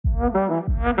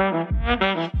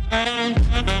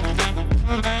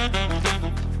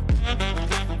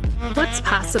What's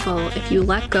possible if you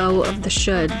let go of the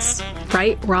shoulds,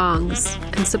 right wrongs,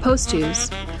 and supposed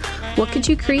tos? What could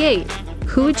you create?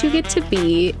 Who would you get to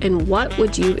be, and what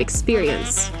would you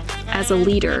experience? As a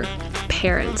leader,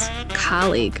 parent,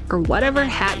 colleague, or whatever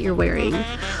hat you're wearing,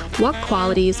 what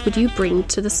qualities would you bring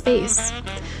to the space?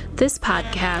 This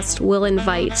podcast will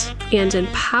invite and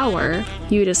empower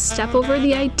you to step over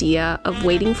the idea of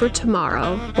waiting for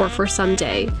tomorrow or for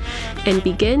someday and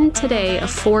begin today a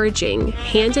forging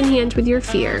hand in hand with your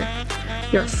fear,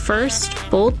 your first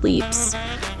bold leaps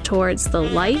towards the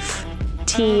life,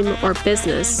 team, or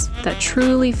business that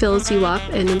truly fills you up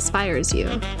and inspires you.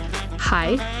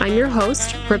 Hi, I'm your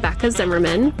host, Rebecca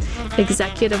Zimmerman,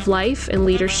 executive life and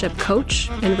leadership coach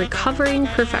and recovering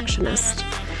perfectionist.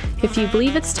 If you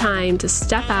believe it's time to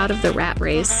step out of the rat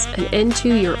race and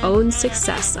into your own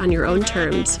success on your own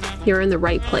terms, you're in the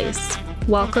right place.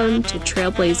 Welcome to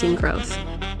Trailblazing Growth.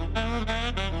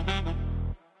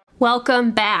 Welcome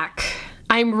back.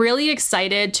 I'm really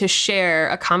excited to share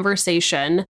a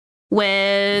conversation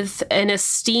with an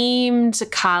esteemed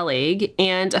colleague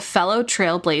and a fellow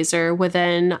trailblazer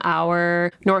within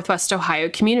our Northwest Ohio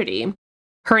community.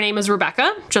 Her name is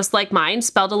Rebecca, just like mine,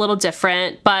 spelled a little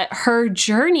different, but her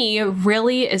journey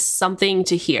really is something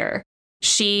to hear.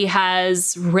 She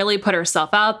has really put herself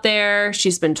out there.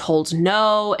 She's been told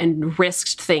no and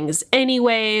risked things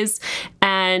anyways.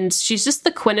 And she's just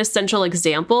the quintessential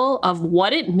example of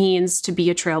what it means to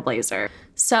be a trailblazer.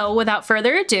 So without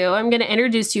further ado, I'm going to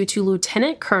introduce you to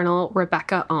Lieutenant Colonel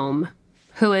Rebecca Ohm,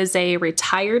 who is a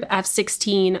retired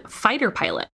F-16 fighter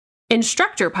pilot,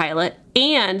 instructor pilot,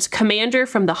 and commander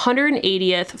from the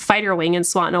 180th Fighter Wing in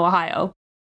Swantnow, Ohio.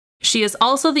 She is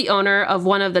also the owner of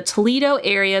one of the Toledo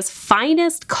area's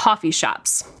finest coffee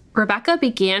shops. Rebecca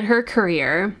began her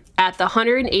career at the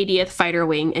 180th Fighter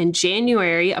Wing in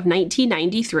January of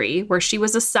 1993, where she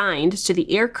was assigned to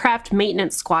the Aircraft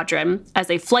Maintenance Squadron as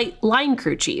a flight line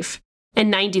crew chief. In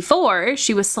 94,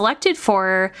 she was selected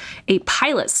for a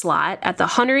pilot slot at the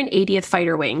 180th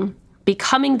Fighter Wing,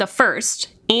 becoming the first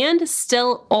and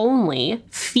still only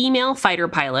female fighter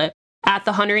pilot at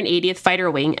the 180th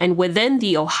Fighter Wing and within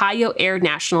the Ohio Air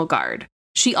National Guard.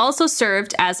 She also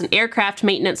served as an aircraft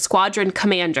maintenance squadron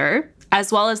commander,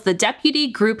 as well as the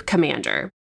deputy group commander.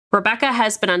 Rebecca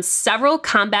has been on several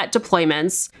combat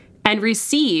deployments and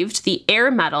received the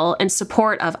Air Medal in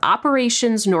support of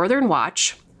Operations Northern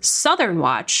Watch, Southern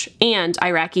Watch, and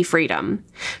Iraqi Freedom.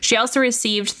 She also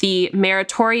received the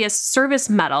Meritorious Service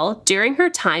Medal during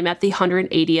her time at the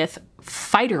 180th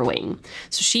Fighter Wing.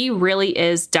 So she really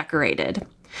is decorated.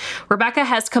 Rebecca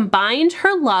has combined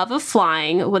her love of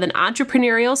flying with an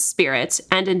entrepreneurial spirit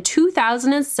and in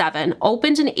 2007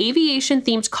 opened an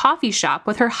aviation-themed coffee shop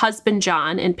with her husband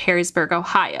John in Perrysburg,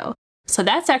 Ohio. So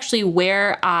that's actually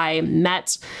where I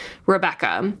met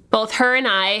Rebecca. Both her and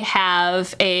I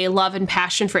have a love and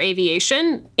passion for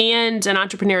aviation and an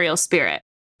entrepreneurial spirit.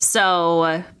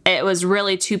 So it was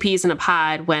really two peas in a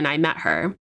pod when I met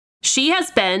her. She has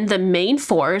been the main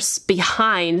force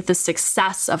behind the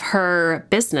success of her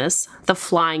business, The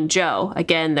Flying Joe.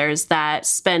 Again, there's that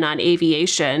spin on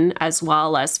aviation as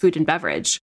well as food and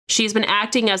beverage. She's been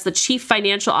acting as the Chief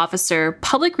Financial Officer,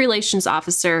 Public Relations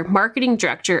Officer, Marketing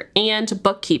Director, and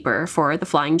Bookkeeper for The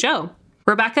Flying Joe.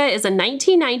 Rebecca is a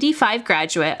 1995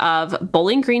 graduate of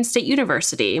Bowling Green State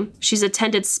University. She's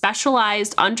attended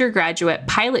specialized undergraduate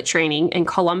pilot training in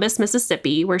Columbus,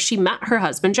 Mississippi, where she met her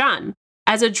husband, John.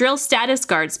 As a drill status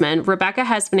guardsman, Rebecca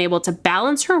has been able to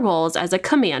balance her roles as a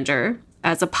commander,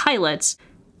 as a pilot,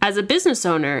 as a business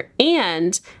owner,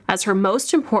 and as her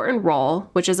most important role,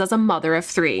 which is as a mother of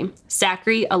three,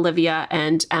 Zachary, Olivia,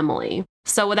 and Emily.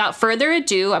 So without further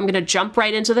ado, I'm going to jump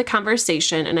right into the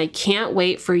conversation, and I can't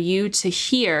wait for you to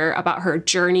hear about her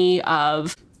journey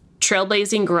of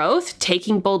trailblazing growth,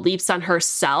 taking bold leaps on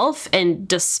herself, and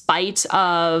despite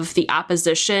of the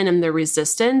opposition and the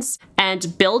resistance,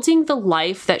 and building the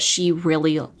life that she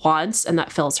really wants and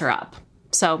that fills her up.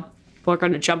 So we're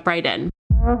going to jump right in.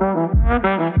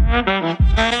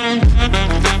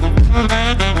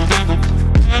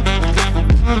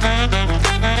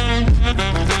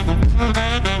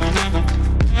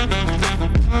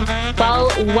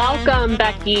 Well, welcome,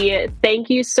 Becky.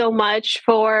 Thank you so much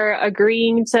for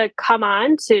agreeing to come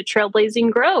on to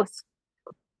Trailblazing Growth.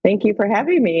 Thank you for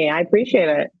having me. I appreciate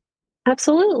it.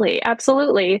 Absolutely.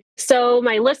 Absolutely. So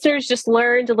my listeners just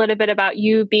learned a little bit about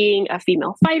you being a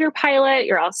female fighter pilot.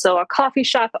 You're also a coffee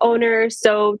shop owner.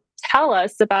 So tell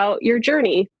us about your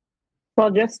journey. Well,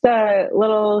 just a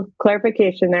little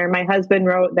clarification there. My husband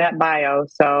wrote that bio,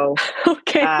 so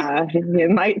Okay. it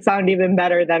might sound even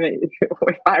better than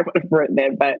if I would have written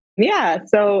it. But yeah,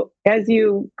 so as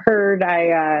you heard,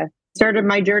 I started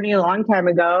my journey a long time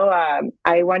ago.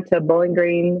 I went to Bowling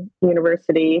Green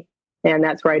University, and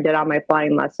that's where I did all my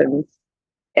flying lessons.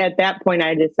 At that point,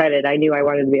 I decided I knew I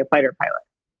wanted to be a fighter pilot.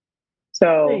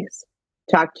 So Nice.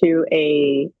 talked to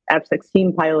a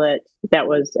F-16 pilot that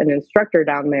was an instructor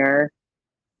down there,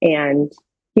 and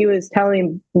he was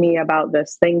telling me about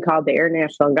this thing called the Air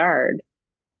National Guard.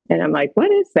 And I'm like, what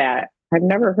is that? I've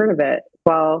never heard of it.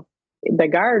 Well, the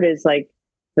Guard is like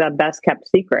the best kept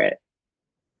secret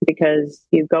because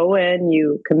you go in,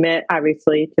 you commit,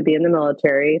 obviously, to be in the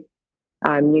military.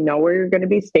 You know where you're going to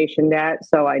be stationed at.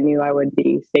 So I knew I would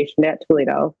be stationed at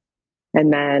Toledo.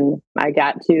 And then I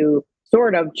got to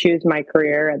sort of choose my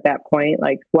career at that point,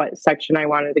 like what section I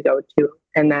wanted to go to.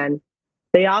 And then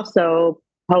they also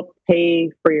help pay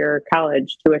for your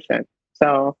college tuition.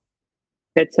 So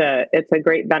it's a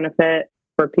great benefit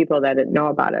for people that didn't know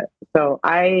about it. So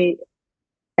I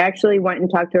actually went and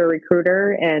talked to a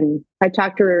recruiter, and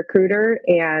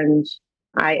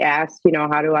I asked,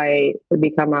 how do I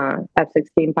become a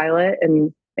F-16 pilot?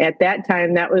 And at that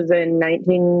time, that was in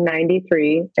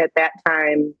 1993. At that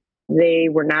time, they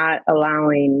were not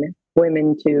allowing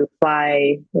women to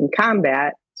fly in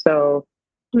combat. So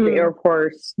the Air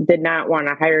Force did not want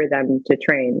to hire them to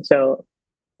train. So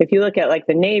if you look at like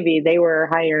the Navy, they were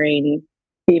hiring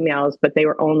females, but they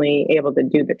were only able to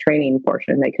do the training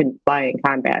portion. They couldn't fly in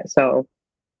combat. So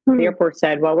the Air Force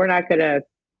said, well, we're not going to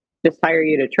just hire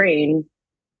you to train.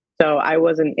 So I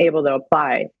wasn't able to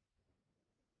apply.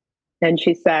 And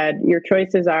she said, your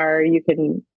choices are you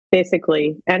can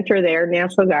basically enter the Air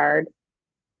National Guard.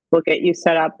 We'll get you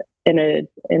set up in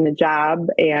a job,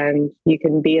 and you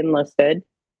can be enlisted,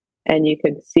 and you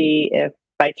can see if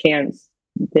by chance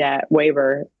that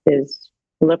waiver is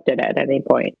lifted at any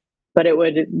point. But it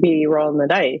would be rolling the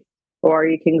dice. Or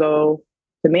you can go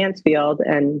to Mansfield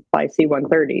and fly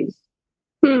C-130s.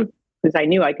 Because I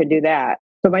knew I could do that.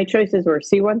 So my choices were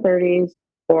C-130s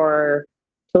or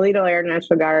Toledo Air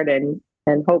National Guard and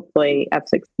hopefully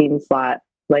F-16 slot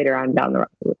later on down the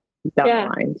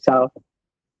line. So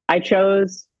I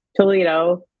chose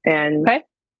Toledo, and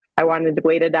I wanted to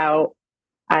wait it out.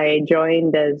 I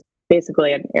joined as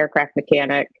basically an aircraft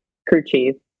mechanic, crew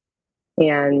chief.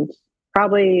 And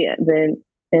probably then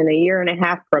in a year and a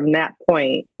half from that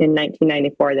point, in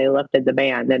 1994, they lifted the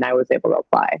ban and I was able to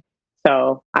apply.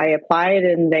 So I applied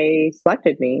and they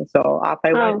selected me. So off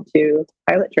I went to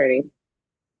pilot training.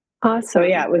 Awesome. So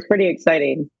yeah, it was pretty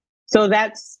exciting. So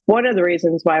that's one of the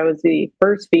reasons why I was the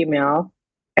first female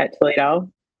at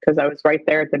Toledo, because I was right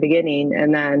there at the beginning.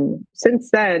 And then since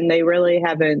then, they really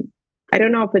haven't. I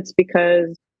don't know if it's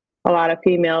because a lot of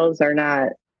females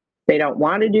they don't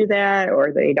want to do that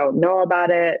or they don't know about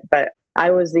it, but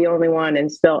I was the only one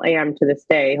and still am to this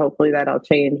day. Hopefully that'll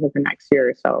change in the next year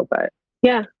or so, but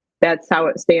yeah, that's how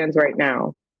it stands right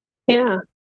now. Yeah.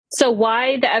 So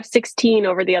why the F-16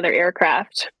 over the other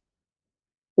aircraft?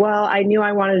 Well, I knew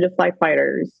I wanted to fly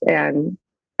fighters, and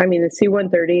I mean, the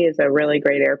C-130 is a really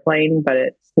great airplane, but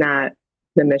it's not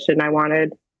the mission I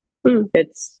wanted.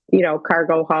 It's,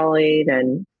 cargo hauling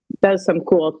and does some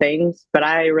cool things, but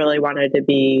I really wanted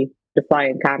to fly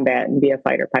in combat and be a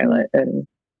fighter pilot. And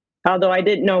although I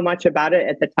didn't know much about it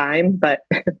at the time, but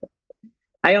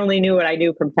I only knew what I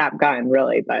knew from Top Gun,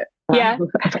 really. But yeah,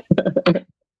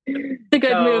 it's a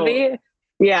good movie.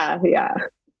 Yeah.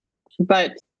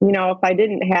 But if I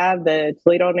didn't have the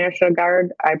Toledo National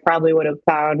Guard, I probably would have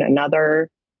found another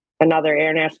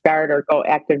Air National Guard or go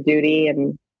active duty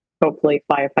and hopefully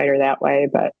fly a fighter that way.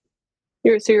 But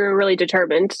you're really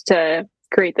determined to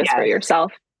create this for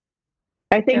yourself.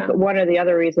 I think one of the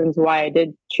other reasons why I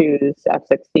did choose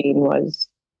F-16 was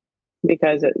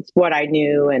because it's what I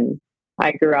knew, and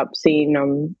I grew up seeing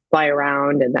them fly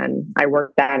around, and then I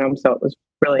worked on them, so it was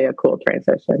really a cool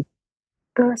transition.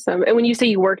 Awesome. And when you say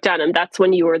you worked on them, that's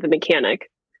when you were the mechanic?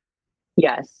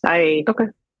 Yes. A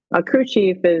crew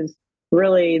chief is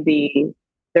really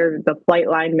they're the flight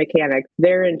line mechanic.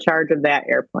 They're in charge of that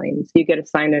airplane. So you get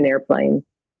assigned an airplane,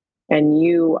 and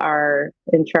you are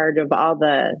in charge of all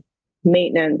the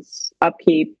maintenance,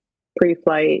 upkeep,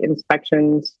 pre-flight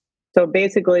inspections. So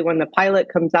basically, when the pilot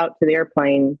comes out to the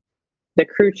airplane, the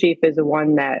crew chief is the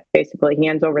one that basically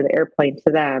hands over the airplane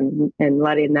to them and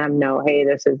letting them know, hey,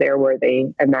 this is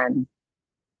airworthy. And then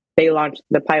they launch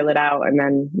the pilot out. And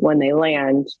then when they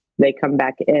land, they come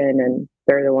back in and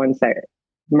they're the ones that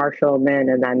marshal them in.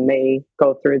 And then they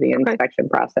go through the inspection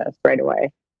process right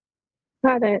away.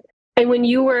 Got it. And when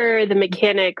you were the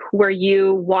mechanic, were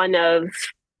you one of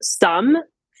some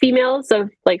females of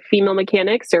like female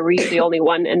mechanics, or were you the only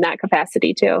one in that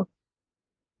capacity too?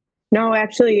 No,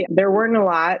 actually, there weren't a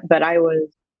lot, but I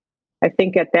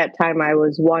think at that time I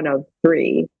was one of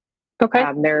three. Okay.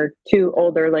 There are two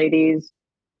older ladies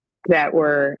that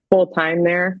were full time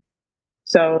there.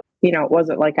 So, it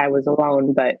wasn't like I was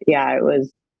alone, but yeah, it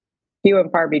was few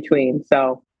and far between.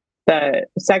 So the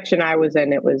section I was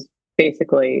in, it was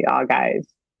basically all guys.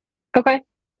 Okay.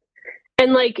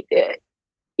 And like,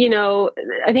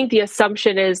 I think the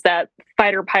assumption is that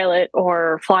fighter pilot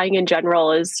or flying in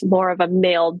general is more of a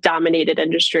male dominated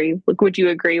industry. Like, would you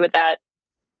agree with that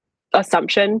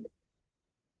assumption?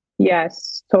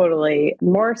 Yes, totally.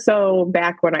 More so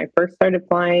back when I first started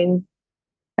flying,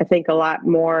 I think a lot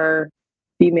more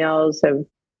females have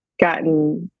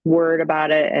gotten word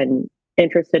about it and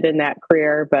interested in that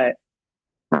career, but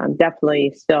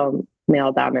definitely still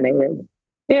male dominated.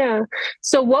 Yeah.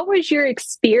 So what was your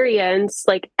experience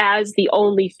like as the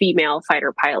only female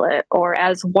fighter pilot or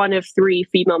as one of three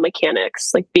female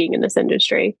mechanics, like being in this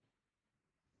industry?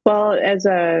 Well, as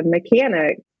a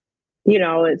mechanic,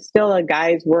 it's still a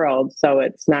guy's world. So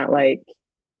it's not like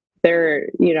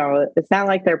it's not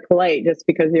like they're polite just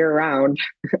because you're around.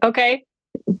 Okay.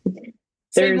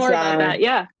 Say more about that.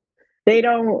 Yeah. They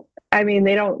don't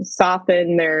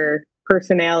soften their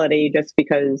personality just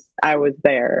because I was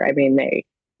there. I mean,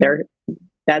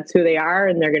 that's who they are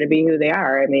and they're going to be who they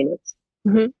are. I mean, it's,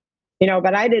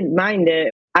 but I didn't mind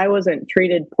it. I wasn't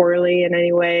treated poorly in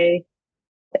any way.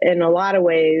 In a lot of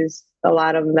ways, a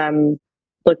lot of them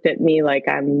looked at me like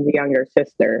I'm the younger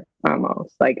sister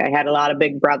almost. Like I had a lot of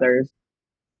big brothers.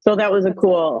 So that was a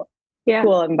cool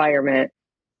environment.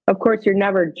 Of course, you're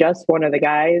never just one of the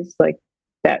guys, like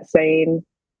that saying.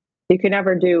 You can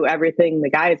never do everything the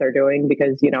guys are doing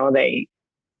because,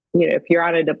 if you're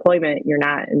on a deployment, you're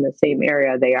not in the same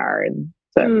area they are. And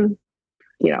so,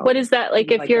 what is that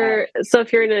like if you're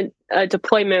in a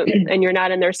deployment and you're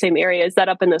not in their same area? Is that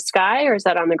up in the sky or is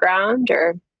that on the ground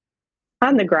or?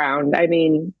 On the ground. I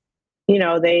mean,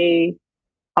 they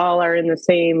all are in the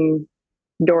same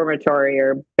dormitory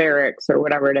or barracks or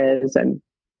whatever it is. And,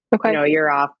 you're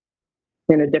off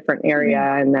in a different area.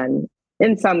 And then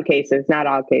in some cases, not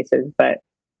all cases, but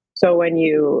so when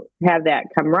you have that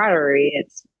camaraderie,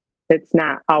 it's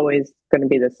not always going to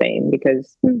be the same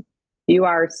because you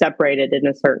are separated in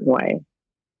a certain way.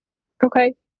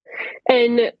 Okay.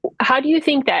 And how do you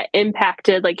think that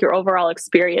impacted like your overall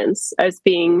experience as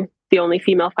being the only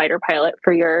female fighter pilot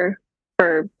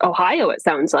for Ohio, it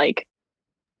sounds like?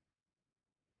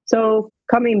 So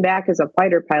coming back as a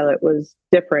fighter pilot was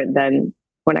different than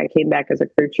when I came back as a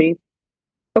crew chief.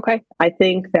 Okay. I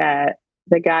think that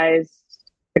the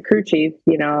crew chief,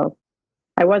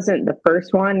 I wasn't the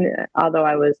first one, although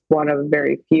I was one of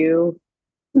very few.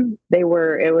 It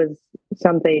was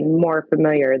something more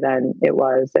familiar than it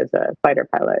was as a fighter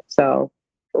pilot. So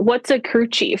what's a crew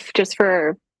chief, just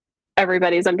for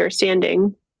everybody's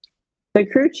understanding? The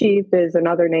crew chief is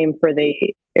another name for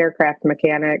the aircraft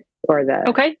mechanic or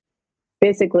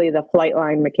basically the flight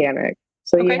line mechanic.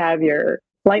 So you have your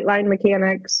flight line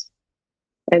mechanics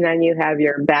and then you have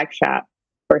your back shop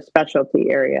or specialty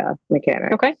area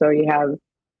mechanic. Okay. So you have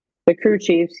the crew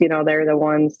chiefs, they're the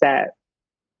ones that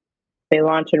they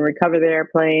launch and recover the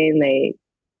airplane. They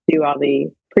do all the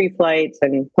pre-flights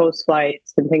and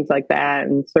post-flights and things like that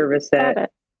and service it.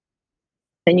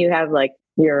 And you have like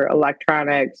your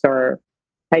electronics or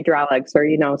hydraulics or,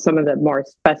 some of the more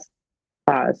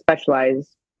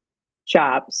specialized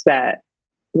shops that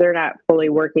they're not fully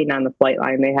working on the flight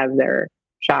line. They have their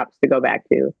shops to go back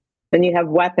to. Then you have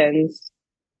weapons.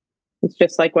 It's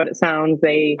just like what it sounds.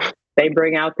 They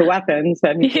bring out the weapons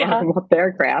and them up the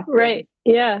aircraft. Right.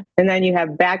 Yeah. And then you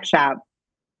have back shop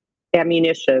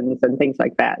ammunitions and things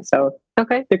like that. So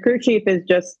the crew chief is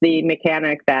just the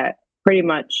mechanic that pretty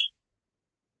much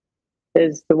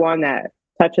is the one that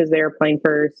touches the airplane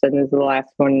first and is the last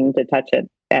one to touch it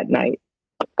at night.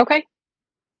 Okay.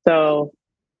 So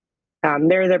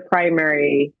they're the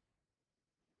primary.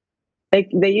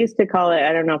 They used to call it,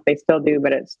 I don't know if they still do,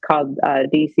 but it's called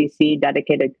DCC,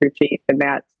 Dedicated Crew Chief, and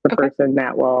that's the person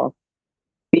that will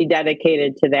be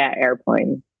dedicated to that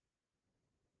airplane.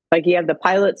 Like you have the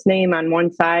pilot's name on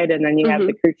one side, and then you have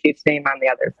the crew chief's name on the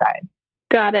other side.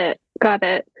 Got it.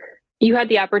 You had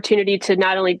the opportunity to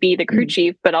not only be the crew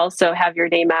chief, but also have your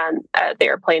name on the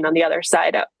airplane on the other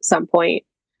side at some point.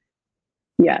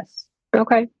 Yes.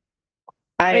 Okay.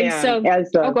 As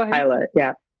the pilot,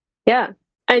 yeah. Yeah.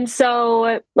 And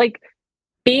so, like,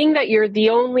 being that you're the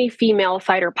only female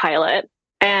fighter pilot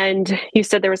And you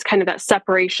said there was kind of that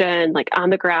separation, like on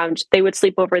the ground. They would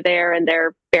sleep over there in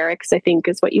their barracks, I think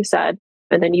is what you said.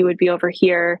 And then you would be over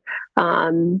here,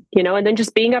 and then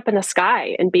just being up in the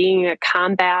sky and being a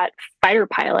combat fighter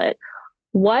pilot.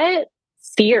 What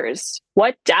fears,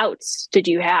 what doubts did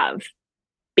you have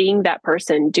being that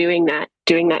person doing that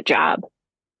job?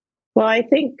 Well, I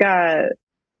think, I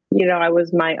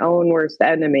was my own worst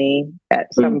enemy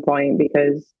at some point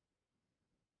because,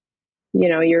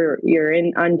 you're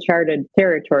in uncharted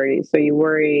territory. So you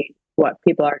worry what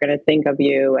people are going to think of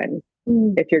you and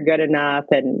if you're good enough.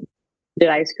 And did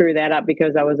I screw that up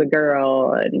because I was a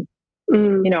girl? And,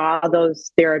 all those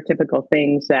stereotypical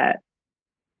things that,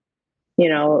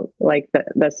 like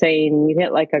the saying, you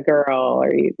hit like a girl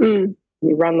or you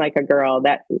run like a girl,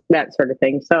 that sort of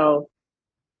thing. So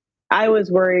I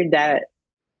was worried that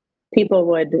people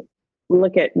would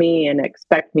look at me and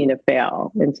expect me to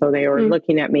fail. And so they were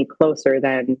looking at me closer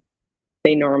than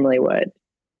they normally would.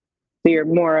 So you're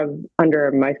more under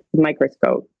a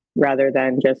microscope rather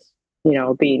than just,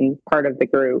 being part of the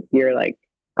group. You're like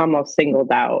almost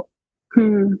singled out.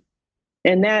 And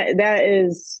that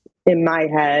is in my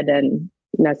head and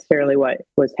necessarily what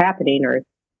was happening or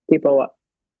people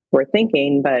were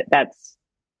thinking, but that's,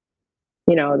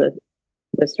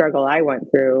 the struggle I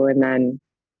went through, and then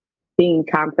being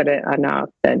confident enough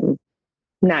and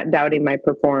not doubting my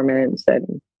performance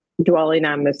and dwelling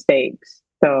on mistakes.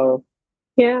 So,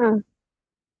 yeah.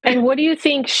 And what do you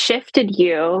think shifted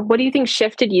you? What do you think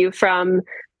shifted you from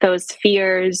those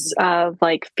fears of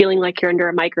like feeling like you're under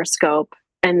a microscope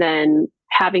and then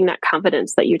having that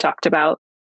confidence that you talked about?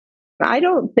 I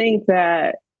don't think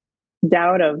that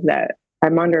doubt of that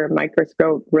I'm under a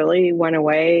microscope really went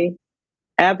away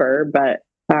ever, but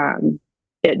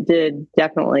it did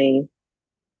definitely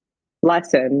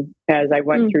lessen as I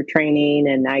went through training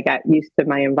and I got used to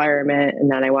my environment.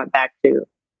 And then I went back to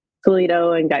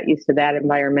Toledo and got used to that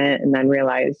environment and then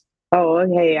realized, oh,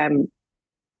 okay,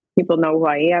 people know who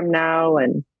I am now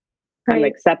and I'm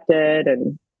accepted.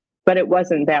 But it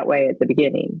wasn't that way at the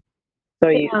beginning.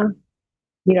 So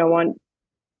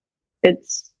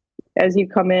it's as you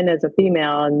come in as a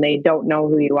female and they don't know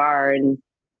who you are. And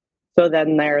so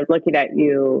then they're looking at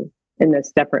you in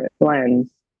this different lens.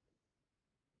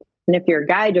 And if you're a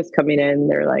guy just coming in,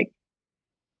 they're like,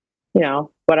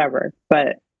 whatever.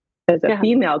 But as a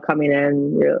female coming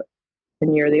in,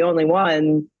 you're the only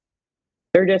one,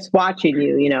 they're just watching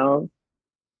you,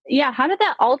 Yeah. How did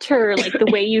that alter like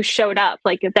the way you showed up?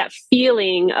 Like that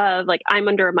feeling of like, I'm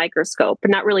under a microscope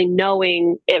and not really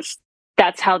knowing if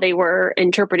that's how they were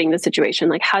interpreting the situation.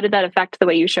 Like, how did that affect the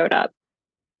way you showed up?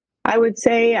 I would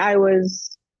say I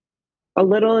was a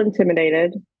little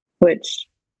intimidated, which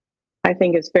I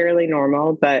think is fairly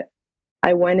normal, but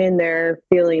I went in there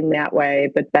feeling that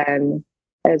way. But then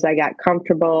as I got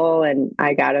comfortable and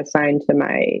I got assigned to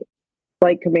my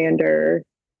flight commander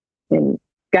and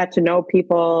got to know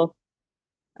people,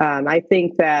 I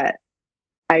think that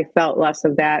I felt less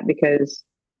of that because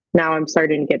now I'm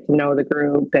starting to get to know the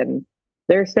group and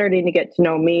they're starting to get to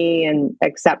know me and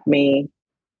accept me.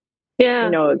 Yeah.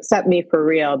 Accept me for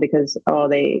real because,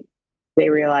 they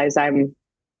realize I'm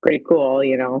pretty cool,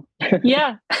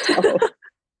 Yeah.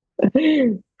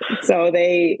 So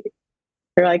they're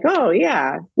like, oh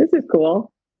yeah, this is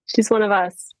cool. She's one of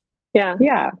us. Yeah.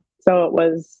 Yeah. So it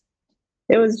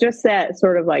was just that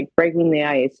sort of like breaking the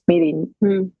ice, meeting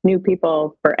new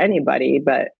people for anybody,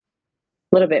 but a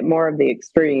little bit more of the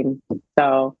extreme.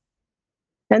 So,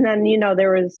 and then,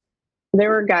 there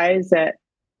were guys that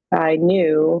I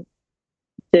knew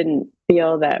didn't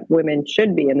feel that women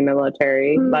should be in the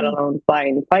military, let alone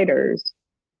flying fighters.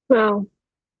 Wow.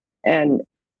 And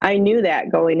I knew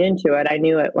that going into it. I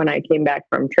knew it when I came back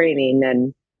from training.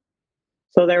 And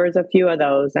so there was a few of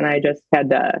those and I just had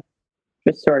to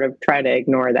just sort of try to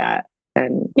ignore that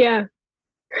and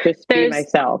just be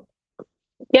myself.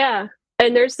 Yeah.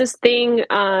 And there's this thing,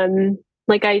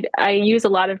 like I use a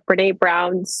lot of Brene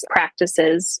Brown's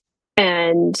practices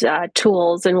and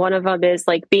tools. And one of them is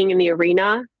like being in the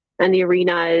arena. And the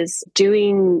arena is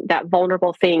doing that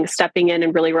vulnerable thing, stepping in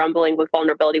and really rumbling with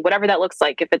vulnerability, whatever that looks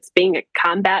like. If it's being a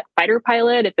combat fighter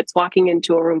pilot, if it's walking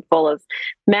into a room full of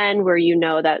men where you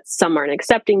know that some aren't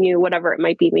accepting you, whatever it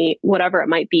might be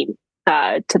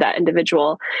to that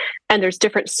individual. And there's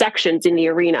different sections in the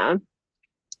arena.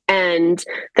 And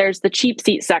there's the cheap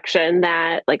seat section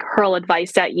that like hurl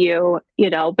advice at you,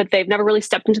 but they've never really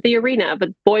stepped into the arena, but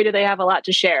boy, do they have a lot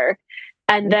to share.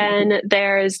 And then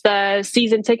there's the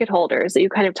season ticket holders that you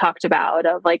kind of talked about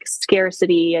of like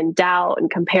scarcity and doubt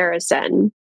and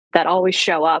comparison that always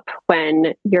show up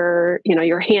when your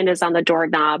hand is on the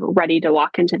doorknob ready to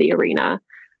walk into the arena.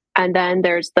 And then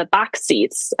there's the box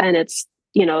seats, and it's,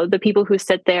 the people who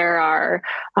sit there are,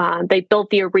 they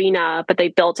built the arena, but they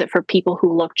built it for people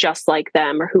who look just like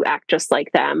them or who act just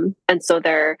like them. And so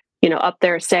they're, up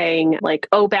there saying like,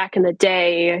 oh, back in the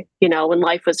day, when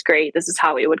life was great, this is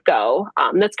how it would go.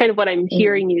 That's kind of what I'm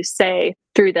hearing you say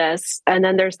through this. And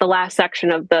then there's the last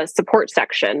section of the support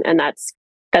section, and that's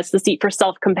the seat for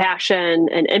self-compassion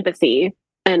and empathy.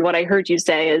 And what I heard you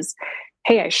say is,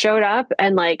 hey, I showed up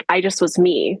and like, I just was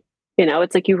me.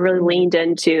 It's like you really leaned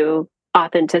into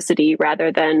authenticity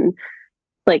rather than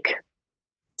like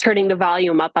turning the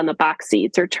volume up on the box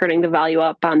seats or turning the volume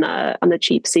up on the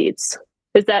cheap seats.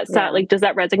 Is that like, does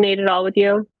that resonate at all with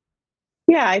you?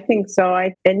 Yeah, I think so.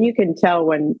 And you can tell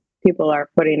when people are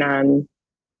putting on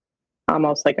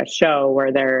almost like a show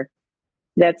where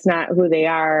that's not who they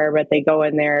are, but they go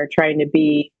in there trying to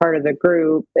be part of the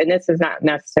group. And this is not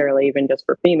necessarily even just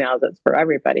for females, it's for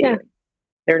everybody. Yeah.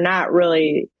 They're not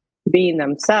really being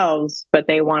themselves, but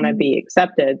they want to be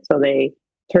accepted. So they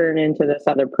turn into this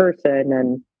other person.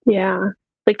 And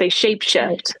like they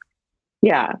shapeshift.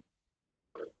 Yeah.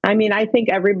 I mean, I think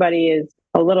everybody is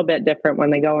a little bit different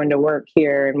when they go into work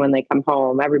here and when they come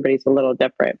home. Everybody's a little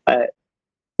different, but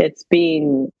it's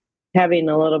having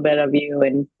a little bit of you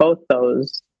in both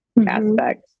those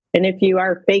aspects. And if you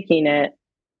are faking it,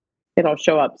 it'll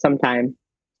show up sometime.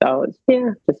 So it's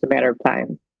just a matter of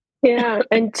time. Yeah.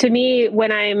 And to me, when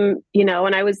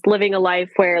when I was living a life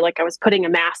where like I was putting a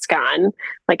mask on,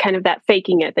 like kind of that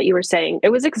faking it that you were saying, it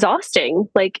was exhausting.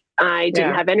 Like I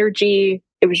didn't have energy.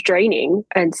 It was draining.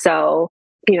 And so,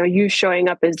 you showing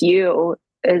up as you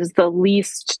is the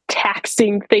least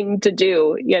taxing thing to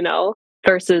do,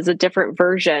 versus a different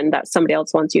version that somebody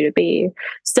else wants you to be.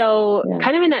 So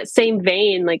kind of in that same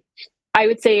vein, like I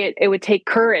would say it would take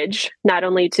courage, not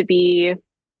only to be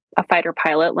a fighter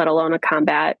pilot, let alone a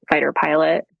combat fighter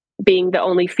pilot, being the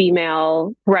only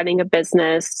female running a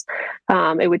business.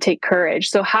 It would take courage.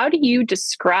 So how do you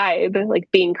describe like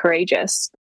being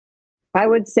courageous? I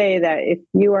would say that if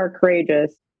you are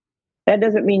courageous, that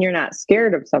doesn't mean you're not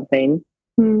scared of something.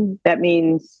 That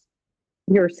means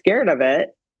you're scared of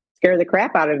it, scare the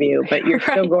crap out of you, but you're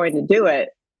still going to do it.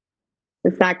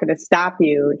 It's not going to stop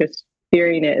you. Just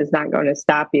fearing it is not going to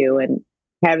stop you. And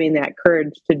having that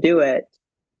courage to do it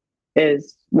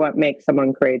is what makes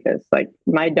someone courageous. Like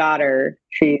my daughter,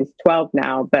 she's 12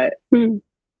 now, but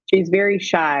she's very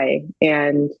shy,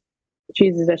 and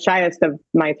she's the shyest of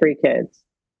my 3 kids.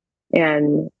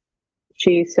 And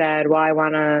she said, well, I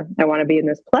want to be in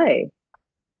this play.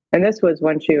 And this was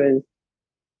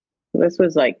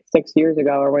like 6 years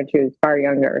ago, or when she was far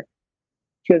younger.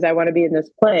 She goes, I want to be in this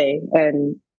play.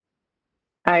 And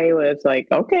I was like,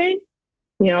 okay,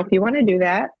 if you want to do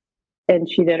that. And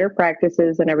she did her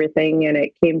practices and everything. And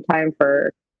it came time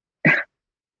for,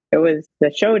 it was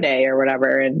the show day or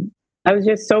whatever. And I was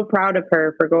just so proud of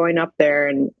her for going up there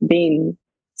and being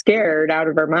scared out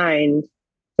of her mind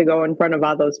to go in front of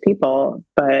all those people.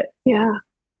 But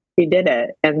she did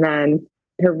it. And then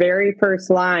her very first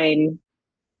line,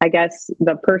 I guess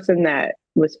the person that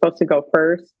was supposed to go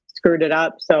first screwed it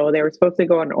up. So they were supposed to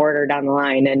go in order down the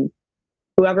line, and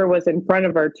whoever was in front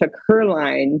of her took her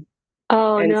line.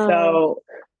 Oh, and no. So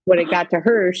when it got to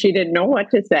her, she didn't know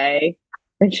what to say,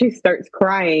 and she starts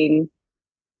crying.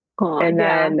 Oh, and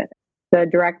then the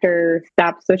director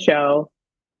stops the show,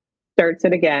 starts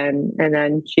it again, and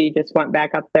then she just went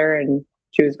back up there and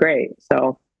she was great.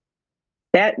 So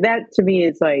that to me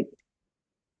is like,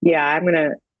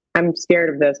 I'm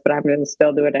scared of this, but I'm going to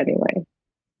still do it anyway.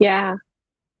 Yeah.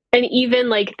 And even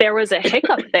like there was a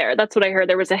hiccup there. That's what I heard.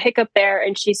 There was a hiccup there,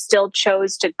 and she still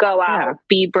chose to go out,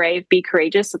 be brave, be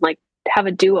courageous, and like have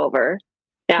a do-over.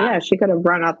 Yeah. She could have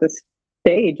run off the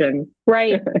stage and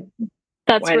right.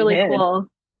 That's really cool.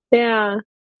 Yeah.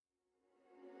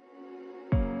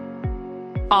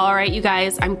 All right, you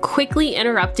guys, I'm quickly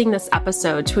interrupting this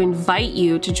episode to invite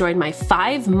you to join my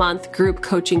 5-month group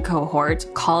coaching cohort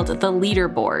called The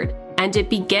Leaderboard, and it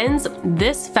begins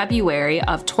this February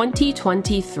of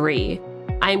 2023.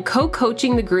 I'm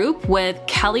co-coaching the group with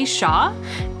Kelly Shaw,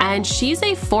 and she's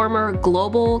a former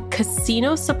global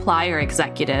casino supplier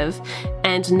executive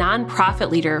and nonprofit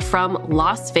leader from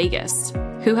Las Vegas,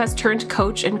 who has turned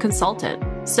coach and consultant.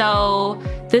 So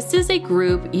this is a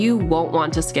group you won't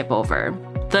want to skip over.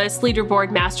 This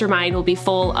Leaderboard Mastermind will be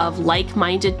full of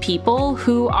like-minded people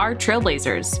who are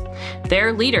trailblazers.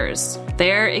 They're leaders,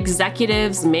 they're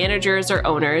executives, managers, or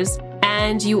owners,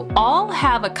 and you all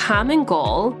have a common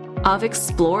goal of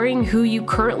exploring who you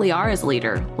currently are as a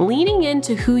leader, leaning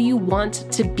into who you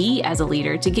want to be as a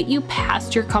leader to get you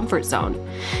past your comfort zone.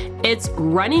 It's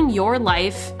running your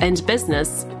life and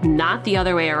business, not the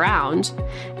other way around,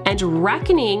 and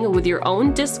reckoning with your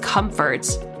own discomfort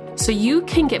so you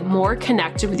can get more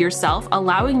connected with yourself,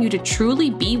 allowing you to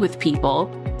truly be with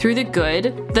people through the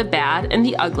good, the bad, and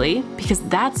the ugly, because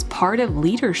that's part of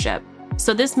leadership.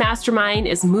 So this mastermind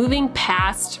is moving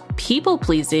past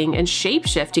people-pleasing and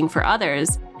shape-shifting for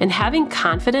others and having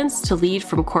confidence to lead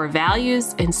from core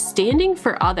values and standing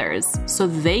for others so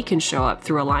they can show up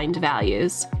through aligned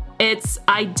values. It's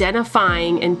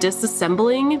identifying and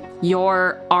disassembling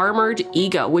your armored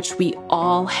ego, which we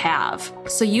all have,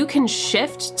 so you can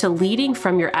shift to leading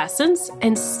from your essence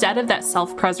instead of that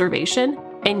self-preservation,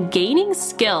 and gaining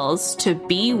skills to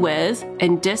be with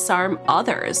and disarm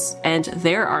others and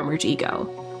their armored ego.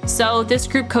 So this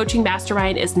group coaching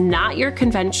mastermind is not your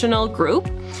conventional group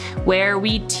where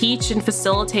we teach and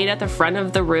facilitate at the front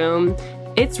of the room.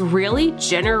 It's really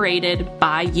generated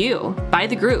by you, by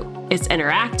the group. It's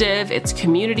interactive, it's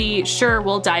community. Sure,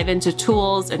 we'll dive into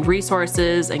tools and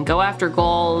resources and go after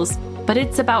goals, but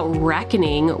it's about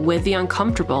reckoning with the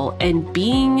uncomfortable and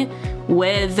being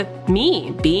with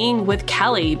me, being with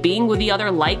Kelly, being with the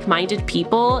other like-minded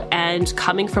people, and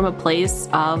coming from a place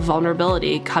of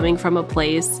vulnerability, coming from a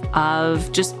place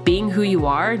of just being who you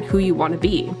are and who you want to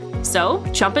be. So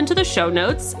jump into the show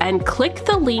notes and click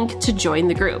the link to join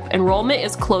the group. Enrollment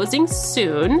is closing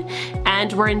soon,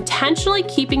 and we're intentionally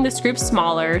keeping this group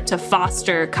smaller to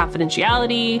foster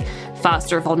confidentiality,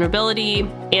 foster vulnerability,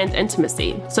 and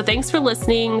intimacy. So thanks for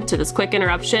listening to this quick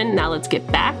interruption. Now let's get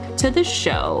back to the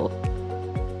show.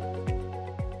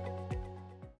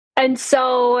 And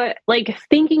so, like,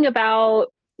 thinking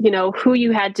about, who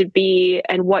you had to be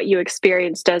and what you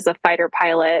experienced as a fighter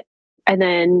pilot, and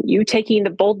then you taking the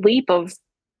bold leap of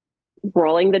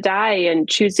rolling the die and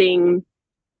choosing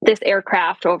this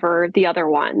aircraft over the other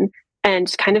one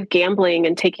and kind of gambling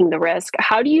and taking the risk.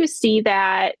 How do you see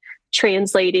that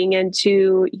translating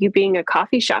into you being a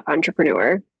coffee shop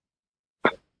entrepreneur?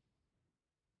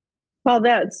 Well,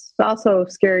 that's also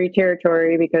scary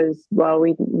territory because,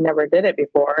 we never did it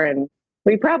before. And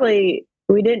we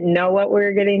didn't know what we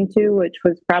were getting to, which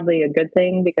was probably a good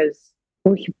thing because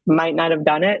we might not have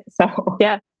done it. So,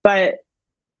 yeah. But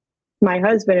my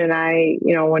husband and I,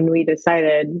 when we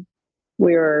decided,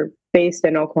 we were based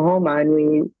in Oklahoma,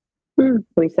 and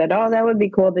we said, oh, that would be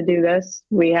cool to do this.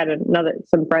 We had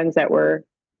some friends that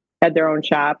had their own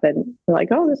shop, and we're like,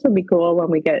 oh, this would be cool when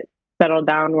we get settled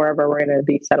down wherever we're going to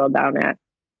be settled down at.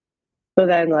 So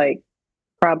then,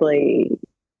 probably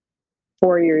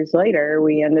 4 years later,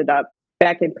 we ended up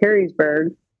back in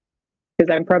Perrysburg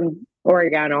because I'm from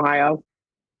Oregon, Ohio.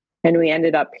 And we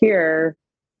ended up here,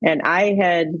 and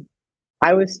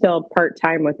I was still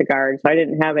part-time with the Guard, so I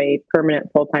didn't have a permanent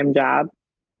full-time job.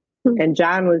 And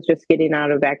John was just getting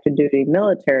out of active duty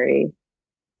military.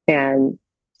 And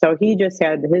so he just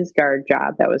had his Guard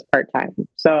job that was part-time.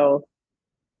 So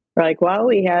we're like, well,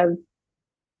 we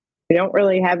don't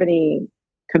really have any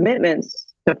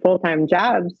commitments to full-time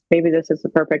jobs. Maybe this is the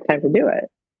perfect time to do it.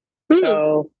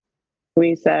 So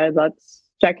we said, let's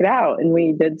check it out. And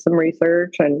we did some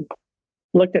research and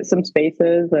looked at some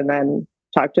spaces and then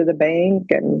talked to the bank,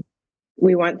 and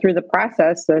we went through the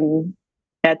process. And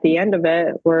at the end of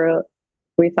it,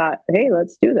 we thought, hey,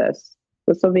 let's do this.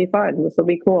 This will be fun. This will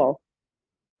be cool.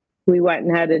 We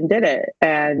went ahead and did it.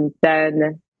 And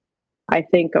then I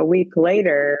think a week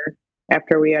later,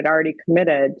 after we had already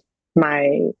committed,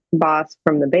 my boss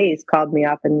from the base called me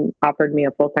up and offered me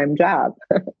a full-time job.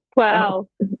 Wow.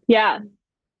 Yeah.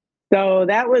 So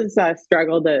that was a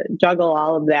struggle to juggle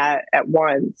all of that at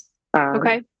once.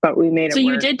 Okay. But we made it So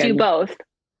work. you did do both?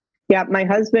 Yeah, my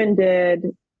husband did.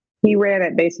 He ran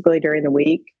it basically during the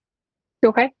week.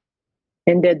 Okay.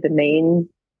 And did the main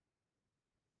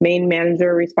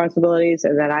manager responsibilities.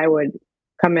 And then I would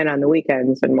come in on the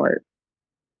weekends and work.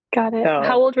 Got it. So,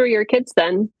 how old were your kids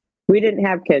then? We didn't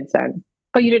have kids then.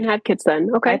 Oh, you didn't have kids then?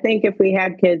 Okay. I think if we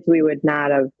had kids, we would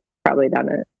not have probably done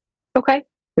it. Okay.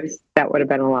 That would have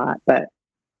been a lot. But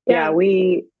yeah,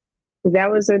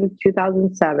 that was in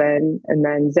 2007. And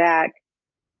then Zach,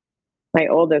 my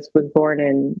oldest, was born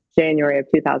in January of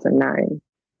 2009.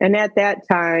 And at that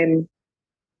time,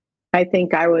 I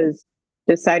think I was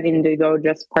deciding to go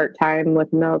just part-time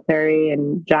with the military,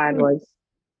 and John was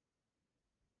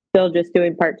still just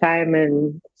doing part-time.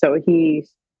 And so we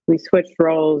switched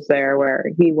roles there where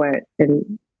he went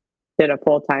and did a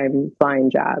full-time flying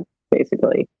job,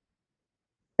 basically.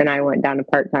 And I went down to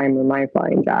part-time with my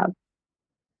flying job.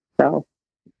 So,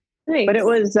 nice. But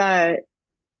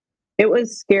it it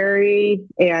was scary.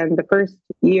 And the first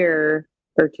year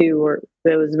or two,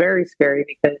 it was very scary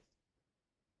because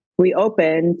we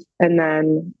opened and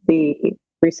then the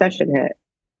recession hit.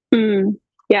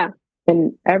 Yeah.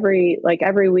 And every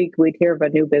week we'd hear of a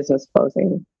new business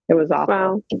closing. It was awful.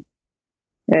 Wow.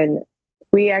 And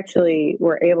we actually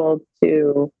were able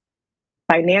to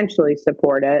financially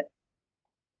support it.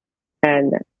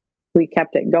 And we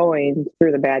kept it going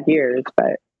through the bad years.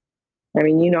 But I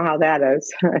mean, you know how that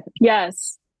is.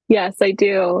 Yes. Yes, I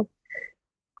do.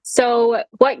 So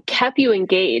what kept you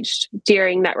engaged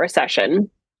during that recession?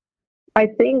 I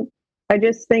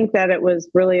just think that it was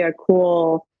really a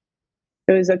cool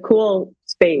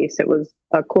space. It was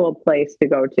a cool place to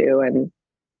go to. And,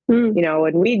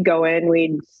 when we'd go in,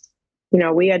 we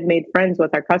had made friends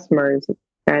with our customers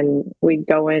and we'd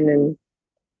go in and,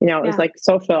 it was like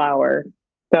social hour.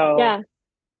 So yeah,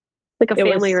 like a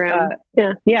family room.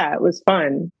 Yeah, it was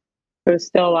fun. It was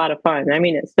still a lot of fun. I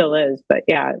mean, it still is, but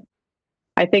yeah,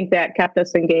 I think that kept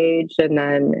us engaged. And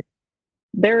then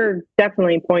there are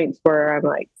definitely points where I'm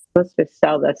like, let's just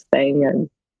sell this thing and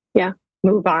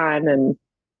move on. And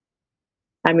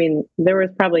I mean, there was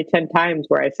probably 10 times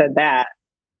where I said that.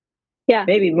 Yeah.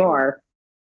 Maybe more.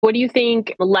 What do you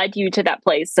think led you to that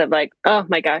place of like, oh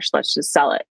my gosh, let's just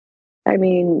sell it? I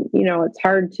mean, it's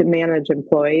hard to manage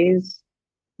employees.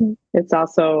 It's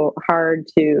also hard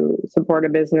to support a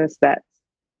business that's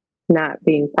not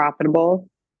being profitable.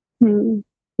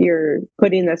 You're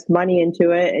putting this money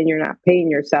into it and you're not paying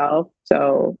yourself.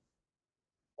 So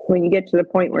when you get to the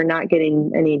point where not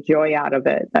getting any joy out of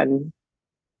it, then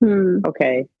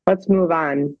okay, let's move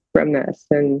on from this.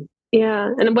 And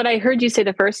and what I heard you say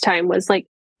the first time was like,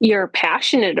 you're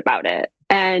passionate about it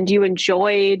and you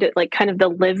enjoyed like kind of the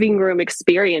living room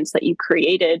experience that you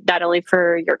created, not only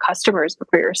for your customers, but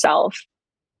for yourself.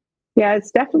 Yeah,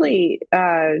 it's definitely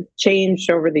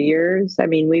changed over the years. I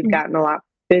mean, we've gotten a lot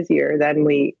busier than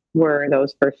we were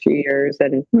those first few years.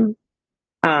 And,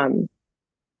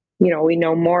 we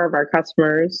know more of our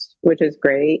customers, which is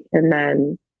great. And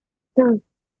then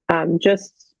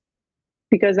just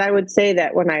because I would say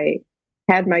that when I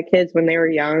had my kids when they were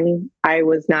young, I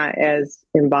was not as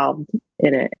involved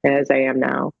in it as I am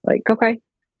now. Like,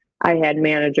 I had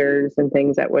managers and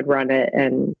things that would run it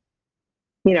and,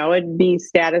 it'd be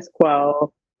status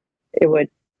quo. It would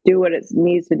do what it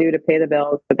needs to do to pay the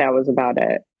bills, but that was about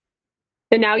it.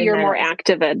 And now you're more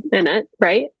active in it,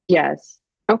 right? Yes.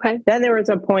 Okay. Then there was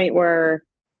a point where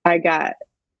I got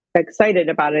excited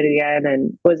about it again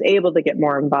and was able to get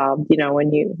more involved.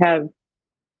 When you have,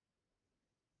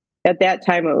 at that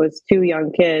time, it was two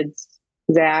young kids,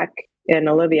 Zach and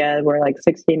Olivia were like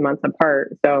 16 months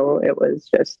apart. So it was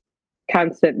just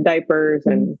constant diapers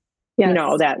and,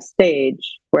 that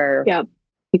stage where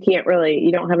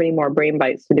you don't have any more brain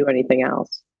bites to do anything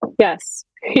else. Yes.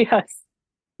 Yes.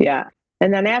 Yeah.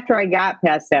 And then after I got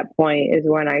past that point is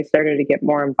when I started to get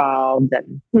more involved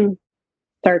and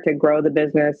start to grow the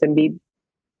business and be,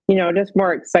 just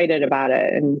more excited about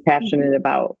it and passionate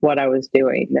about what I was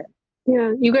doing.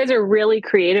 Yeah. You guys are really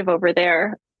creative over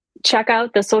there. Check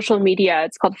out the social media.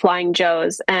 It's called Flying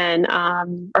Joe's and,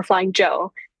 or Flying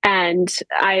Joe. And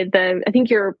I think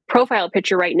your profile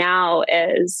picture right now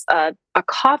is a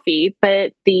coffee,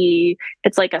 but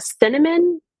it's like a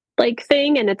cinnamon like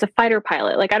thing, and it's a fighter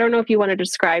pilot. Like I don't know if you want to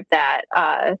describe that.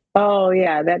 Oh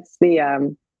yeah, that's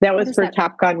that was for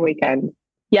Top Gun weekend.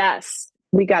 Yes,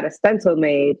 we got a stencil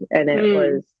made, and it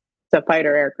was a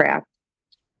fighter aircraft.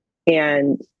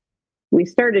 And we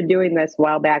started doing this a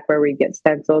while back, where we get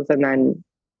stencils and then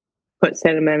put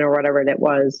cinnamon or whatever it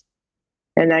was,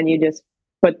 and then you just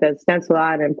put the stencil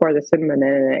on and pour the cinnamon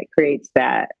in, and it creates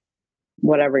that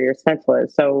whatever your stencil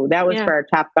is. So that was for our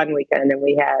Top Gun weekend, and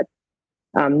we had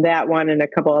that one and a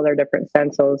couple other different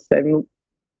stencils, and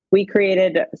we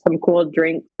created some cool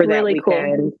drinks for that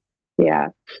weekend. Cool. Yeah.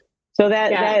 So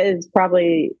that is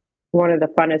probably one of the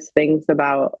funnest things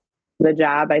about the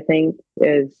job, I think,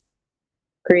 is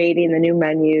creating the new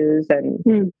menus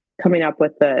and coming up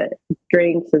with the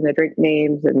drinks and the drink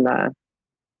names and the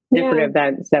different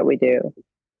events that we do.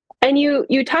 And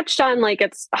you touched on like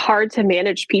it's hard to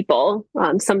manage people,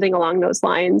 something along those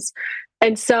lines.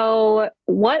 And so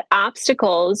what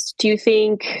obstacles do you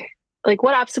think, like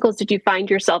what obstacles did you find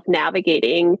yourself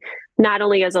navigating, not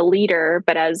only as a leader,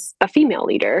 but as a female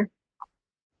leader?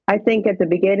 I think at the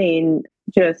beginning,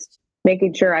 just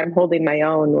making sure I'm holding my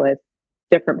own with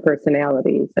different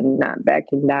personalities and not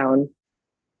backing down.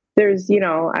 There's,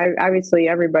 obviously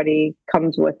everybody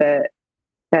comes with it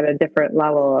at a different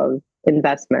level of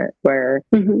investment where,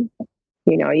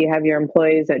 you have your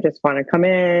employees that just want to come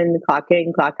in, clock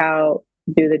out,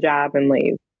 do the job and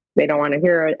leave. They don't want to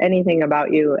hear anything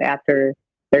about you after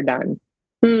they're done.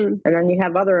 Mm. And then you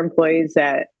have other employees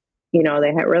that, they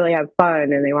really have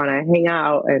fun and they want to hang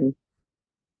out and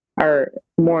are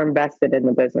more invested in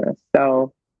the business.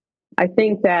 So I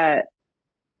think that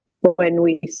when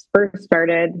we first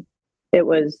started, it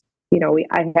was,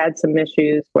 I had some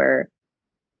issues where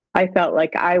I felt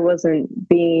like I wasn't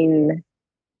being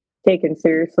taken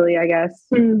seriously, I guess.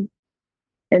 Mm.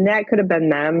 And that could have been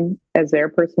them as their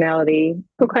personality.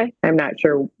 Okay. I'm not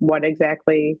sure what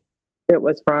exactly it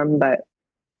was from, but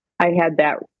I had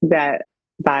that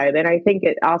vibe. And I think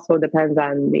it also depends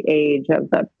on the age of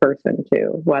the person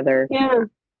too, whether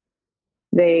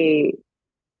they,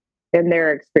 in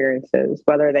their experiences,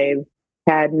 whether they've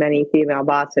had many female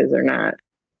bosses or not,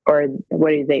 or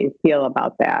what do they feel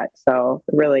about that. So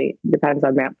it really depends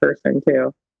on that person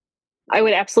too. I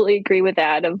would absolutely agree with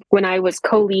that. Of when I was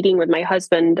co-leading with my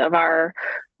husband of our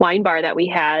wine bar that we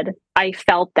had, I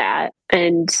felt that.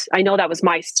 And I know that was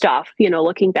my stuff,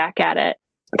 looking back at it,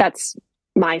 that's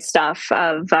my stuff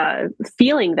of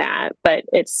feeling that. But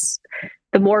it's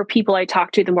the more people I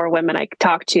talk to, the more women I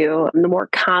talk to, and the more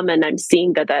common I'm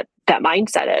seeing that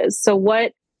mindset is. So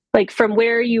what, like from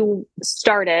where you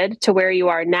started to where you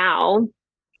are now,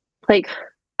 like,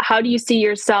 how do you see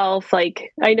yourself?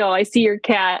 Like, I know I see your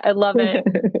cat. I love it.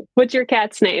 What's your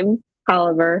cat's name?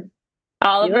 Oliver.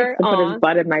 Oliver. He likes to put his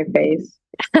butt in my face.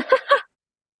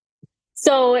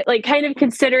 So like kind of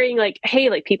considering like, hey,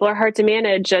 like people are hard to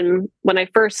manage. And when I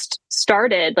first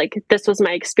started, like this was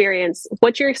my experience.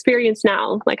 What's your experience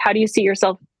now? Like, how do you see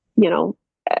yourself,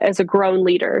 as a grown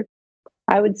leader?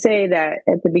 I would say that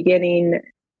at the beginning,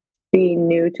 being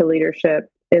new to leadership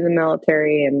in the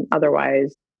military and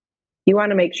otherwise, you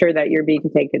want to make sure that you're being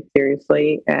taken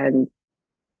seriously,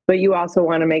 but you also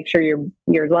want to make sure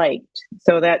you're liked.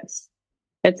 So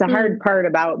it's a hard part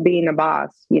about being a boss.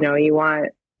 You want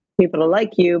people to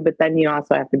like you, but then you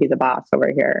also have to be the boss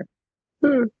over here,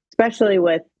 especially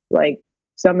with like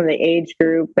some of the age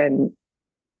group. And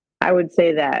I would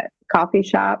say that coffee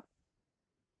shop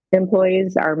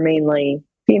employees are mainly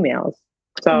females.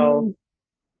 So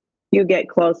you get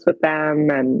close with them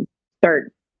and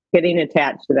start getting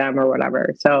attached to them or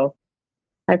whatever. So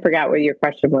I forgot what your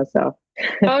question was though.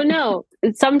 Oh no.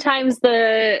 Sometimes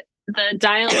the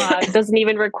dialogue doesn't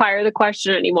even require the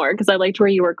question anymore because I liked where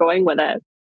you were going with it.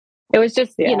 It was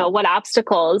just, what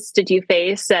obstacles did you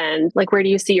face and like where do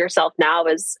you see yourself now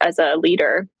as a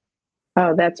leader?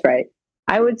 Oh, that's right.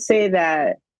 I would say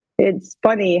that it's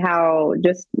funny how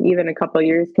just even a couple of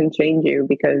years can change you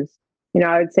because,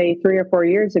 I would say 3 or 4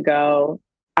 years ago,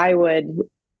 I would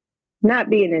not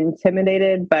be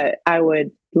intimidated, but I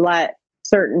would let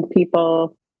certain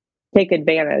people take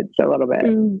advantage a little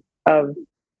bit of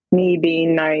me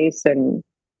being nice and,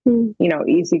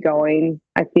 easygoing.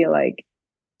 I feel like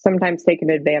sometimes taken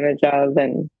advantage of.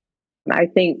 And I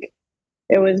think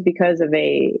it was because of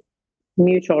a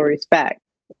mutual respect.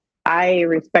 I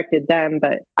respected them,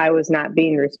 but I was not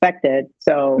being respected.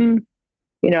 So,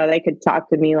 they could talk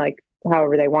to me like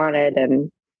however they wanted and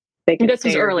they could. This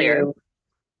was earlier.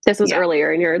 This was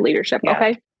earlier in your leadership. Yeah.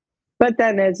 Okay. But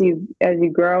then as you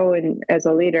grow and as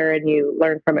a leader and you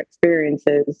learn from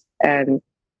experiences and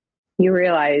you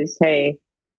realize, hey,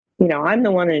 I'm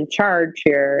the one in charge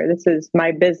here. This is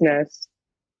my business.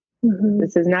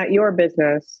 This is not your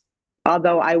business.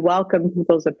 Although I welcome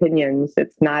people's opinions,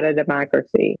 it's not a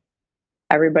democracy.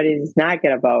 Everybody's not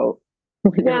going to vote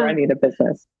when you're running a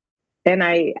business. And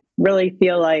I really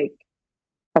feel like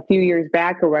a few years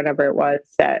back or whenever it was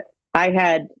that I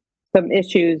had some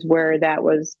issues where that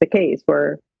was the case,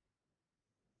 where,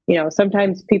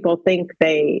 sometimes people think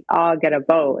they all get a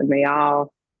vote and they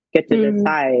all get to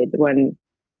decide when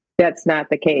that's not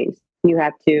the case. You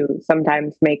have to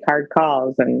sometimes make hard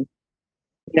calls and,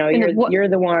 you're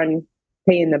the one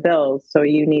paying the bills. So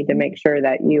you need to make sure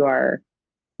that you are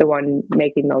the one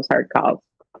making those hard calls.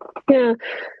 Yeah.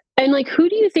 And like, who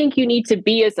do you think you need to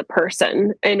be as a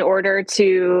person in order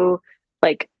to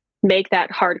like make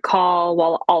that hard call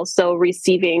while also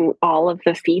receiving all of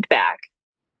the feedback?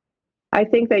 I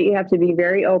think that you have to be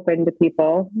very open to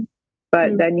people,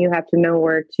 but then you have to know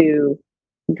where to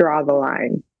draw the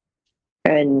line.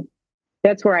 And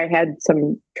that's where I had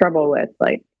some trouble with,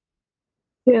 like,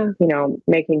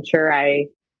 making sure I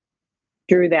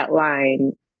drew that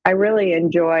line. I really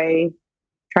enjoy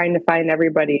trying to find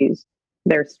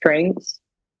their strengths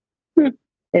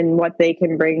and what they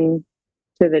can bring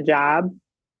to the job.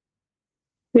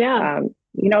 Yeah.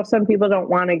 Some people don't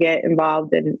want to get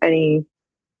involved in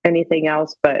anything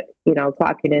else, but,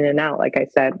 clocking in and out, like I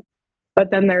said.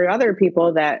 But then there are other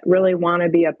people that really want to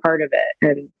be a part of it.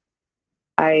 And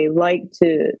I like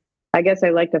to I guess I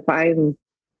like to find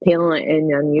talent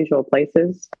in unusual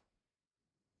places.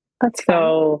 That's fun.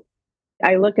 So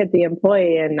I look at the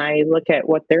employee and I look at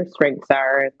what their strengths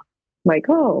are and I'm like,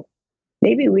 oh,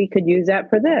 maybe we could use that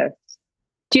for this.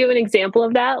 Do you have an example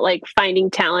of that? Like finding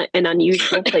talent in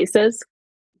unusual places?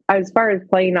 As far as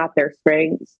playing off their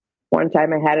strengths, one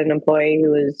time I had an employee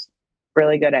who was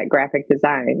really good at graphic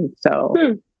design. So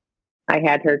I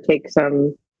had her take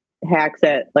some hacks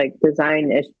at like design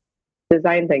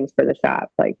things for the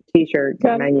shop, like t-shirts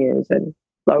and menus and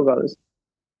logos.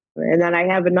 And then I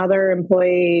have another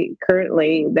employee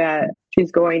currently that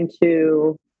she's going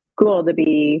to school to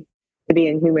be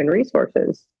in human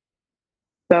resources.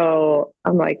 So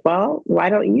I'm like, well, why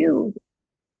don't you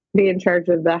be in charge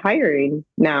of the hiring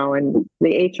now and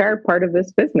the HR part of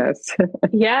this business?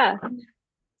 Yeah.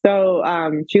 So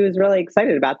she was really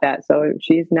excited about that. So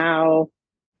she's now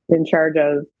in charge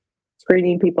of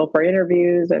screening people for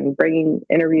interviews and bringing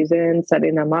interviews in,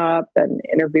 setting them up and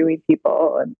interviewing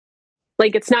people. And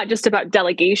like, it's not just about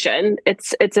delegation.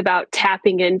 It's about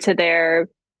tapping into their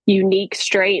unique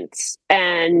strengths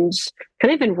and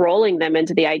kind of enrolling them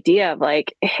into the idea of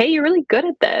like, hey, you're really good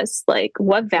at this. Like,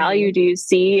 what value do you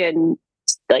see in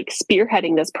like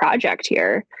spearheading this project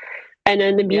here? And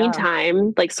in the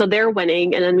meantime, like, so they're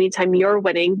winning. And in the meantime, you're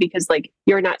winning because like,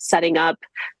 you're not setting up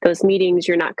those meetings.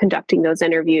 You're not conducting those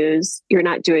interviews. You're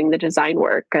not doing the design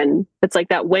work. And it's like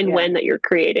that win-win that you're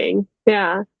creating.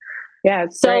 Yeah. Yeah,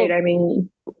 it's great. I mean,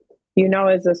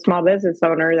 as a small business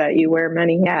owner that you wear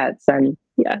many hats. And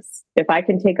yes, if I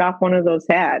can take off one of those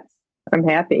hats, I'm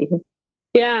happy.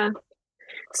 Yeah.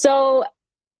 So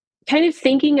kind of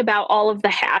thinking about all of the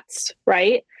hats,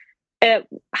 right?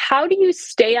 How do you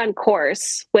stay on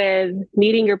course with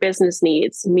meeting your business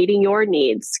needs, meeting your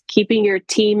needs, keeping your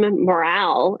team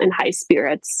morale and high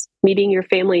spirits, meeting your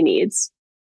family needs?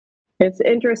 It's an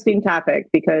interesting topic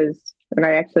because, and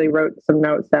I actually wrote some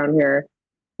notes down here.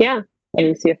 Yeah. Let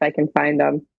me see if I can find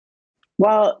them.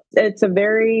 Well, it's a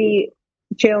very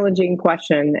challenging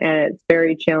question and it's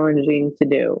very challenging to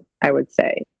do, I would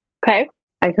say. Okay.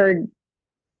 I heard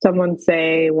someone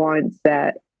say once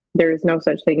that there's no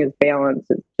such thing as balance,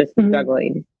 it's just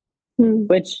juggling,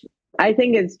 which I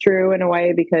think is true in a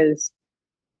way, because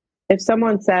if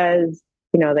someone says,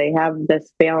 they have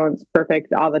this balance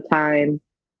perfect all the time,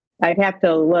 I'd have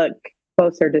to look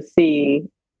closer to see,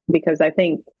 because I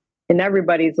think in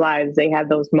everybody's lives, they have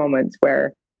those moments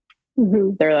where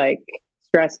they're like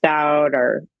stressed out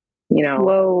or,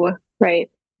 Whoa, right.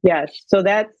 Yes. So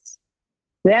that's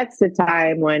the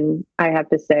time when I have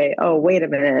to say, oh, wait a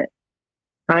minute.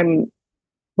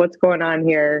 What's going on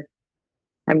here?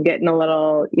 I'm getting a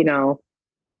little,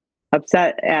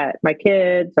 upset at my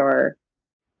kids, or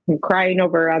I'm crying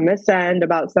over on this end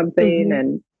about something.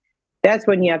 And that's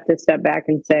when you have to step back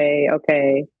and say,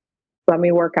 okay, let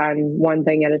me work on one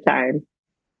thing at a time.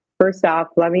 First off,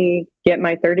 let me get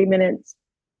my 30 minutes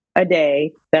a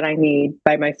day that I need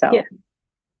by myself.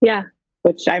 Yeah.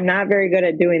 Which I'm not very good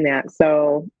at doing that.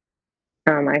 So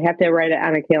I have to write it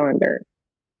on a calendar.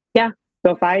 Yeah.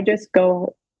 So if I just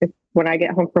when I get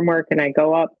home from work and I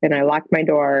go up and I lock my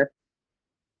door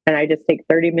and I just take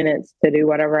 30 minutes to do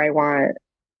whatever I want,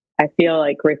 I feel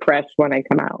like refreshed when I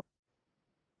come out.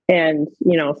 And,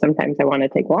 sometimes I want to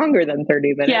take longer than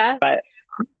 30 minutes, but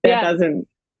that doesn't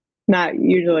not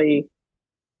usually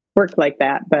work like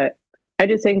that. But I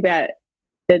just think that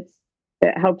it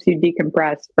helps you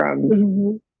decompress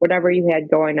from whatever you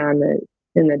had going on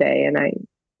in the day. And I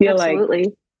feel like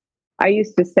I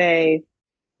used to say,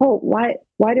 oh, why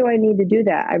do I need to do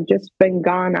that? I've just been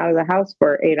gone out of the house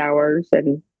for 8 hours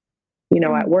and,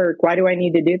 at work. Why do I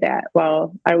need to do that?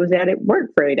 Well, I was at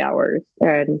work for 8 hours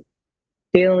and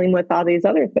dealing with all these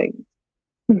other things.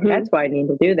 That's why I need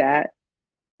to do that.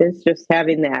 It's just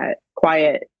having that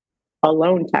quiet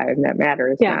alone time that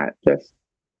matters, not just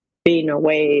being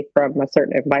away from a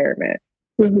certain environment.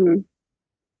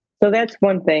 So that's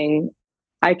one thing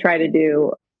I try to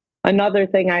do. Another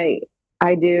thing I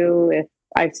do, if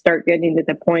I start getting to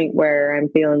the point where I'm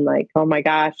feeling like, oh my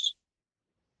gosh,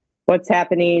 what's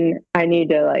happening? I need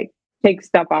to take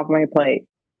stuff off my plate.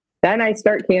 Then I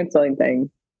start canceling things.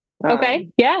 Okay.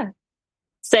 Yeah.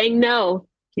 Saying no.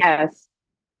 Yes.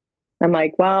 I'm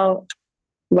like, well,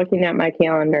 looking at my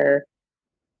calendar,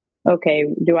 okay,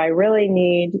 do I really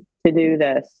need to do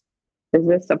this? Is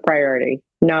this a priority?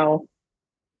 No.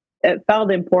 It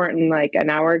felt important like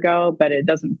an hour ago, but it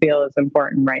doesn't feel as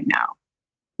important right now.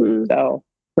 So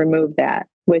remove that.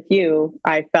 With you,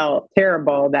 I felt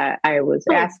terrible that I was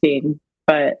asking,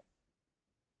 but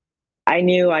I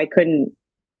knew I couldn't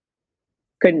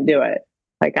do it.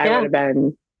 Like I would have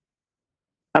been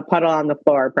a puddle on the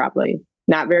floor probably.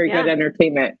 not very good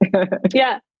entertainment.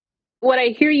 Yeah. What I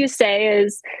hear you say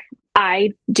is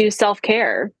I do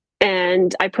self-care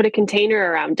and I put a container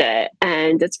around it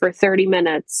and it's for 30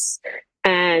 minutes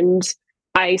and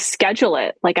I schedule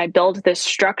it. Like I build this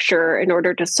structure in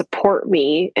order to support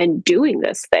me in doing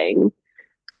this thing.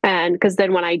 And because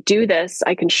then when I do this,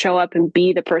 I can show up and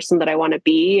be the person that I want to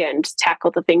be and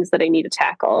tackle the things that I need to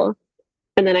tackle.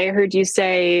 And then I heard you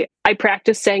say, I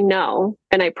practice saying no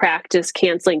and I practice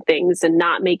canceling things and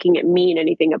not making it mean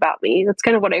anything about me. That's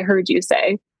kind of what I heard you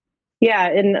say. Yeah.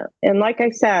 And like I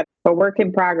said, a work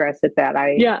in progress at that.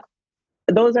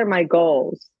 Those are my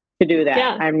goals to do that.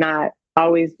 Yeah. I'm not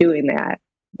always doing that.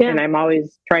 Yeah. And I'm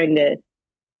always trying to,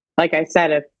 like I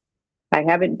said, if I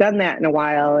haven't done that in a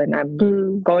while and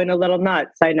I'm going a little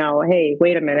nuts, I know, hey,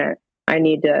 wait a minute, I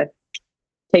need to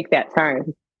take that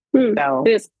time. So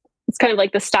it's kind of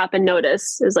like the stop and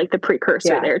notice is like the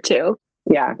precursor there too.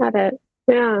 Yeah. Got it.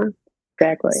 Yeah.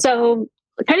 Exactly. So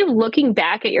kind of looking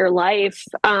back at your life,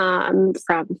 from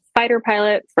fighter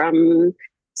pilot, from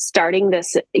starting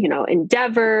this,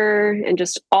 endeavor and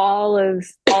just all of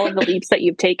the leaps that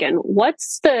you've taken,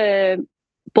 what's the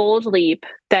bold leap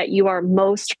that you are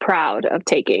most proud of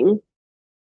taking?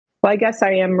 Well, I guess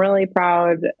I am really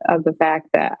proud of the fact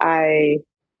that I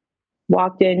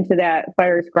walked into that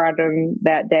fighter squadron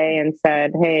that day and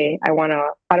said, hey, how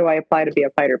do I apply to be a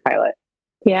fighter pilot?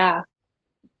 Yeah.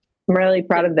 I'm really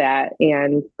proud of that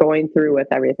and going through with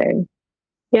everything.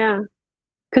 Yeah.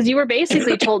 Because you were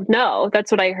basically told no.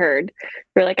 That's what I heard.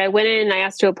 You're like, I went in and I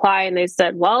asked to apply and they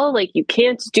said, well, like you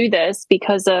can't do this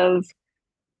because of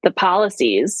the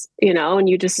policies, and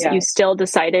you still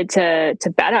decided to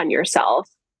bet on yourself.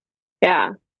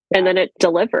 Yeah. And then it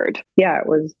delivered. Yeah, it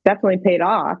was definitely paid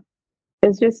off.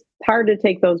 It's just hard to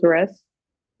take those risks.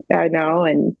 I know.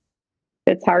 And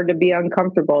it's hard to be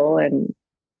uncomfortable.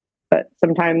 But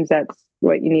sometimes that's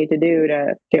what you need to do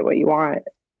to get what you want.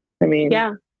 I mean,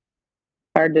 yeah,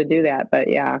 hard to do that,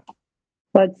 but yeah.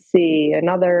 Let's see.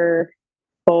 Another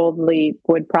bold leap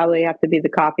would probably have to be the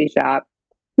coffee shop.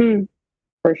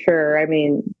 For sure. I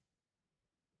mean,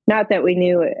 not that we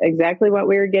knew exactly what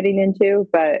we were getting into,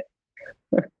 but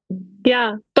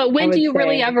yeah. But when do you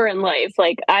really ever in life?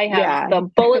 Like I have the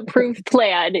bulletproof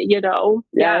plan,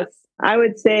 Yes. I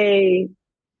would say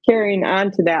carrying on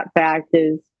to that fact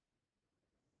is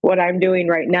what I'm doing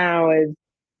right now is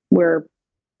we're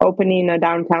opening a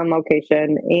downtown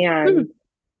location and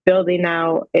building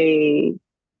out a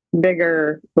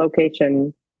bigger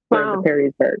location for the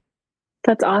Perrysburg.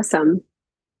 That's awesome.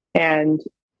 And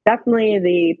definitely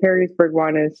the Perrysburg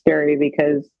one is scary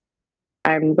because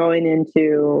I'm going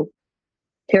into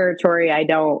territory I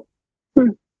don't,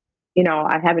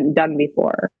 I haven't done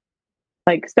before.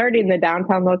 Like starting the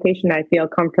downtown location, I feel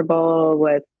comfortable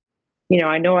with,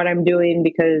 I know what I'm doing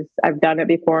because I've done it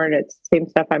before and it's the same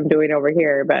stuff I'm doing over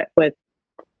here. But with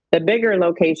the bigger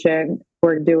location,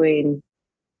 we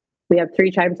have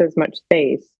 3 times as much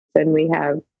space and we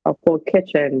have a full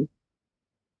kitchen.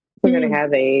 We're going to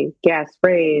have a gas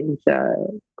range, a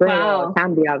grill, a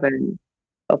combi oven,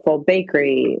 a full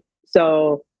bakery.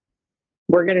 So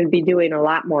we're going to be doing a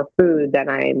lot more food than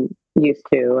I'm used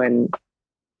to. And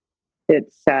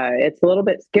it's a little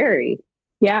bit scary.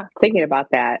 Yeah. Thinking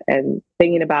about that and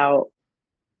thinking about,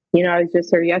 I was just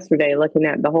here yesterday looking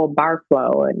at the whole bar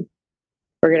flow and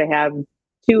we're going to have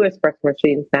 2 espresso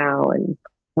machines now and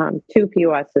 2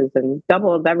 POSs and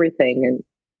double of everything and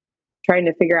trying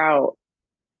to figure out,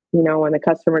 when the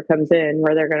customer comes in,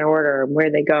 where they're going to order and where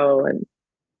they go and,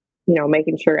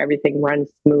 making sure everything runs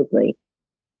smoothly.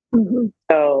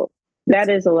 So that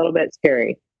is a little bit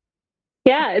scary.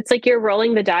 Yeah. It's like you're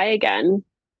rolling the die again.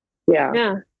 Yeah.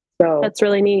 Yeah. So that's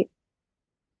really neat.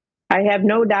 I have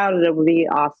no doubt it will be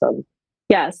awesome.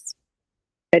 Yes.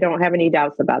 I don't have any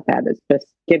doubts about that. It's just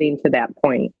getting to that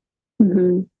point.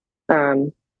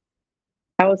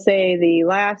 I will say the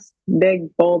last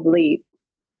big bold leap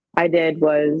I did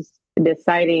was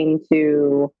deciding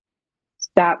to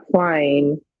stop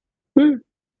flying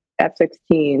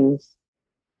F-16s.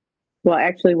 Well,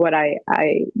 actually, what I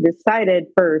decided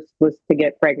first was to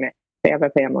get pregnant, to have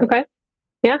a family. Okay.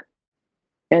 Yeah.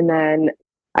 And then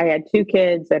I had 2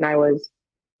 kids and I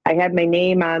had my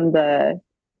name on the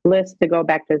list to go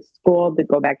back to school, to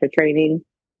go back to training,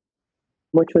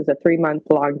 which was a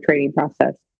 3-month-long training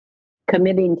process.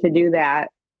 Committing to do that,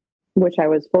 which I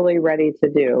was fully ready to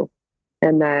do.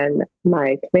 And then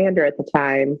my commander at the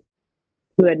time,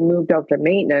 who had moved over to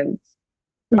maintenance,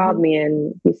 called me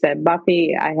and he said,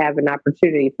 Buffy, I have an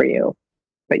opportunity for you,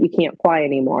 but you can't fly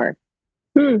anymore.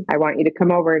 I want you to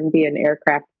come over and be an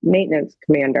aircraft maintenance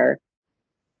commander,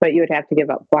 but you would have to give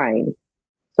up flying.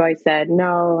 So I said,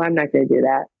 no, I'm not going to do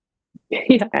that.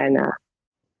 Yeah. And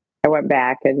I went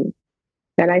back, and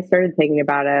then I started thinking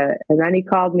about it. And then he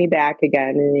called me back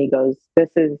again and he goes, this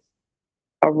is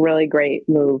a really great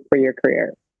move for your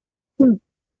career. And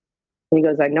he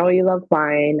goes, I know you love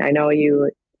flying. I know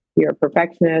you're a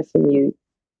perfectionist, and you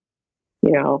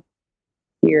know,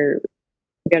 you're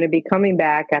going to be coming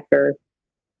back after,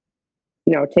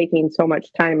 taking so much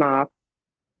time off,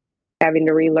 having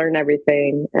to relearn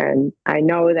everything. And I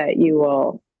know that you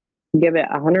will give it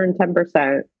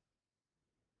 110%.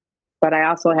 But I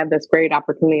also have this great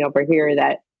opportunity over here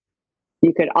that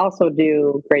you could also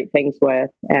do great things with.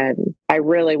 And I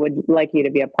really would like you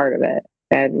to be a part of it.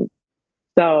 And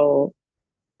so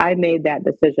I made that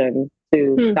decision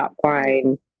to stop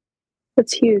flying.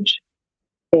 That's huge.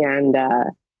 And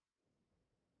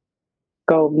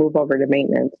go move over to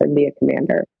maintenance and be a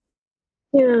commander.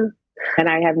 Yeah. And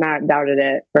I have not doubted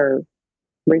it or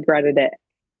regretted it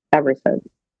ever since.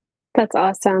 That's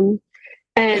awesome.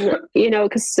 And,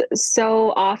 because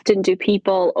so often do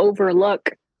people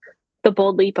overlook the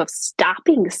bold leap of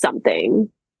stopping something.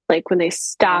 Like when they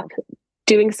stop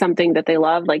doing something that they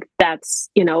love, like that's,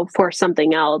 for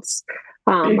something else,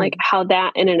 like how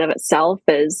that in and of itself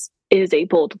is a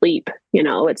bold leap.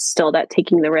 It's still that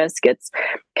taking the risk. It's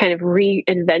kind of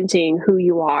reinventing who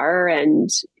you are and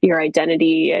your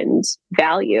identity and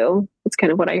value. It's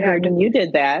kind of what I heard. And you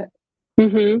did that.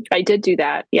 I did do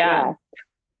that. Yeah.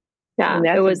 And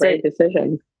that's it was a great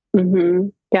decision.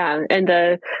 Yeah. And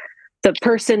the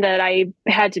person that I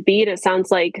had to be, and it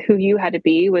sounds like who you had to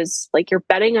be, was like you're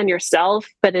betting on yourself,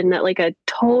 but in that like a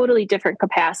totally different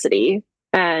capacity.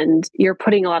 And you're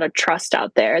putting a lot of trust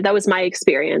out there. That was my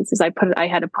experience. Is I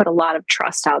had to put a lot of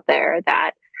trust out there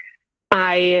that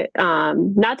I,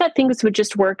 not that things would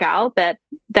just work out,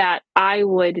 that I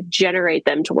would generate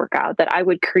them to work out, that I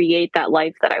would create that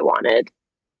life that I wanted.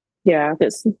 Yeah.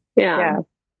 Yeah.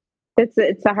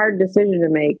 It's a hard decision to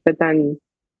make, but then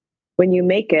when you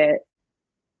make it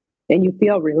and you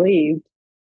feel relieved.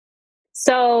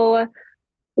 So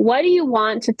what do you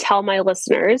want to tell my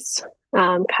listeners,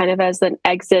 kind of as an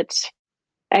exit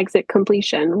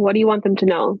completion? What do you want them to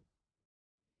know?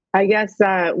 I guess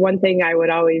one thing I would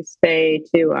always say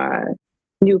to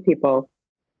new people,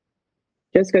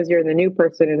 just because you're the new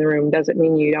person in the room doesn't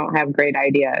mean you don't have great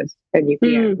ideas and you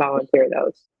can't volunteer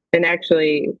those. And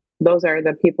actually, those are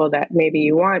the people that maybe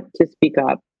you want to speak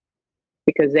up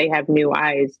because they have new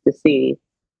eyes to see,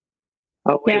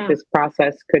 oh, wait, this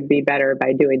process could be better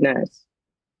by doing this.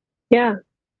 Yeah.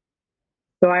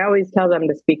 So I always tell them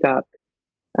to speak up,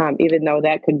 even though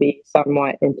that could be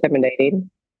somewhat intimidating.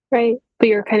 Right. But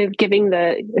you're kind of giving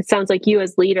it sounds like you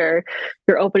as leader,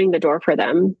 you're opening the door for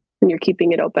them and you're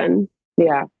keeping it open.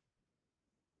 Yeah.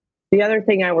 The other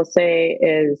thing I will say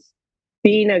is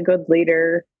being a good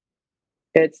leader,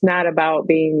 it's not about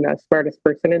being the smartest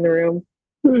person in the room.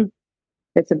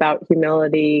 It's about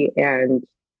humility and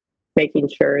making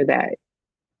sure that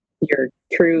your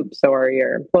troops or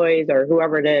your employees or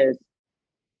whoever it is,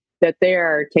 that they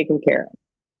are taken care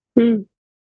of.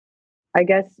 I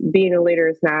guess being a leader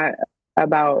is not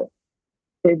about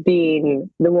it being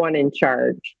the one in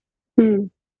charge.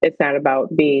 It's not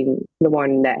about being the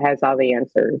one that has all the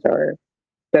answers or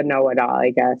the know-it-all,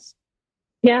 I guess.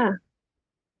 Yeah.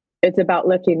 It's about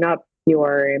lifting up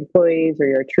your employees or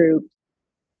your troops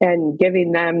and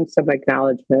giving them some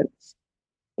acknowledgments.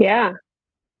 Yeah.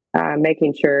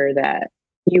 Making sure that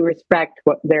you respect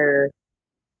what their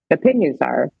opinions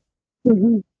are.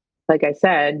 Like I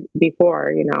said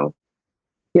before,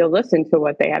 you'll listen to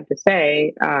what they have to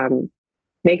say,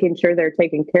 making sure they're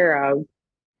taken care of,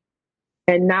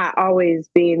 and not always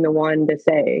being the one to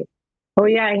say, oh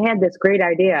yeah, I had this great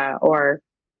idea, or,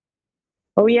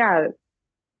 oh yeah,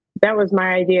 that was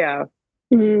my idea.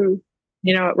 It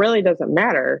really doesn't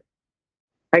matter.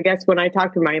 I guess when I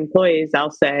talk to my employees, I'll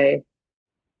say,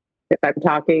 if I'm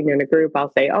talking in a group,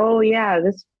 I'll say, oh yeah,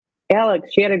 this Alex,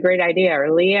 she had a great idea, or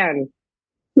Leanne,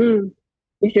 you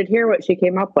should hear what she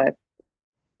came up with.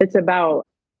 It's about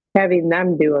having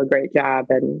them do a great job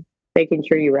and making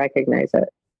sure you recognize it.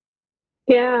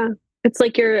 Yeah. It's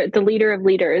like you're the leader of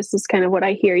leaders is kind of what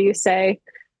I hear you say,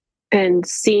 and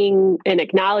seeing and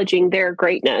acknowledging their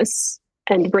greatness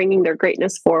and bringing their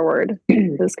greatness forward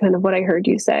is kind of what I heard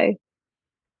you say.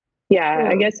 Yeah,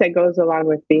 I guess that goes along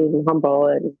with being humble,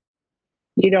 and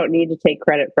you don't need to take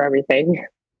credit for everything.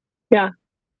 Yeah.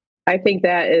 I think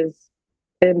that is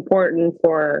important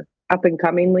for up and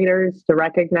coming leaders to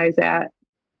recognize that.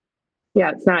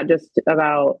 Yeah, it's not just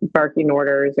about barking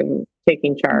orders and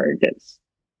taking charge. It's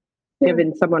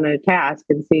giving someone a task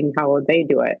and seeing how they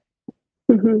do it.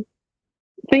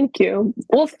 Thank you.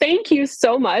 Well, thank you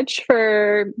so much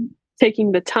for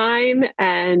taking the time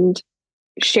and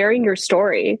sharing your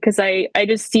story, because I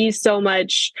just see so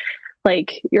much,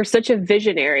 like, you're such a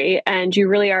visionary and you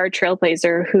really are a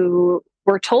trailblazer who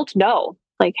were told no,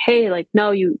 like, hey, like,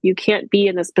 no, you can't be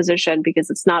in this position because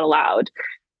it's not allowed,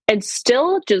 and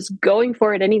still just going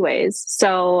for it anyways.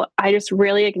 So I just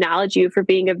really acknowledge you for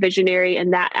being a visionary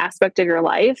in that aspect of your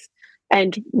life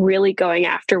and really going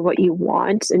after what you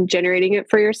want and generating it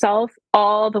for yourself,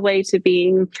 all the way to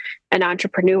being an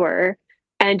entrepreneur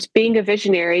and being a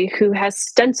visionary who has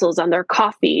stencils on their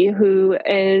coffee, who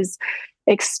is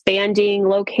expanding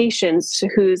locations,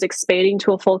 who's expanding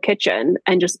to a full kitchen,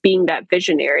 and just being that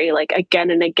visionary, like, again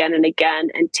and again and again,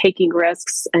 and taking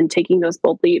risks and taking those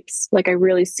bold leaps. Like, I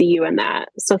really see you in that.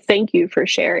 So thank you for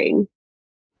sharing.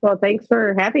 Well, thanks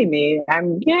for having me.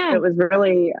 It was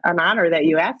really an honor that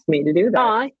you asked me to do that.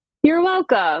 Aw, you're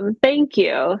welcome. Thank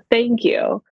you. Thank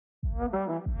you.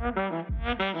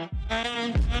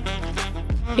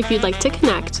 If you'd like to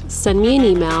connect, send me an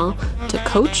email to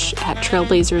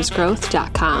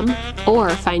coach@trailblazersgrowth.com or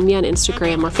find me on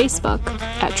Instagram or Facebook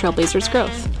at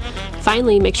trailblazersgrowth.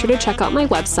 Finally, make sure to check out my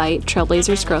website,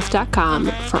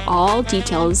 trailblazersgrowth.com, for all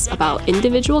details about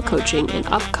individual coaching and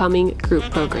upcoming group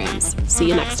programs. See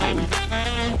you next time.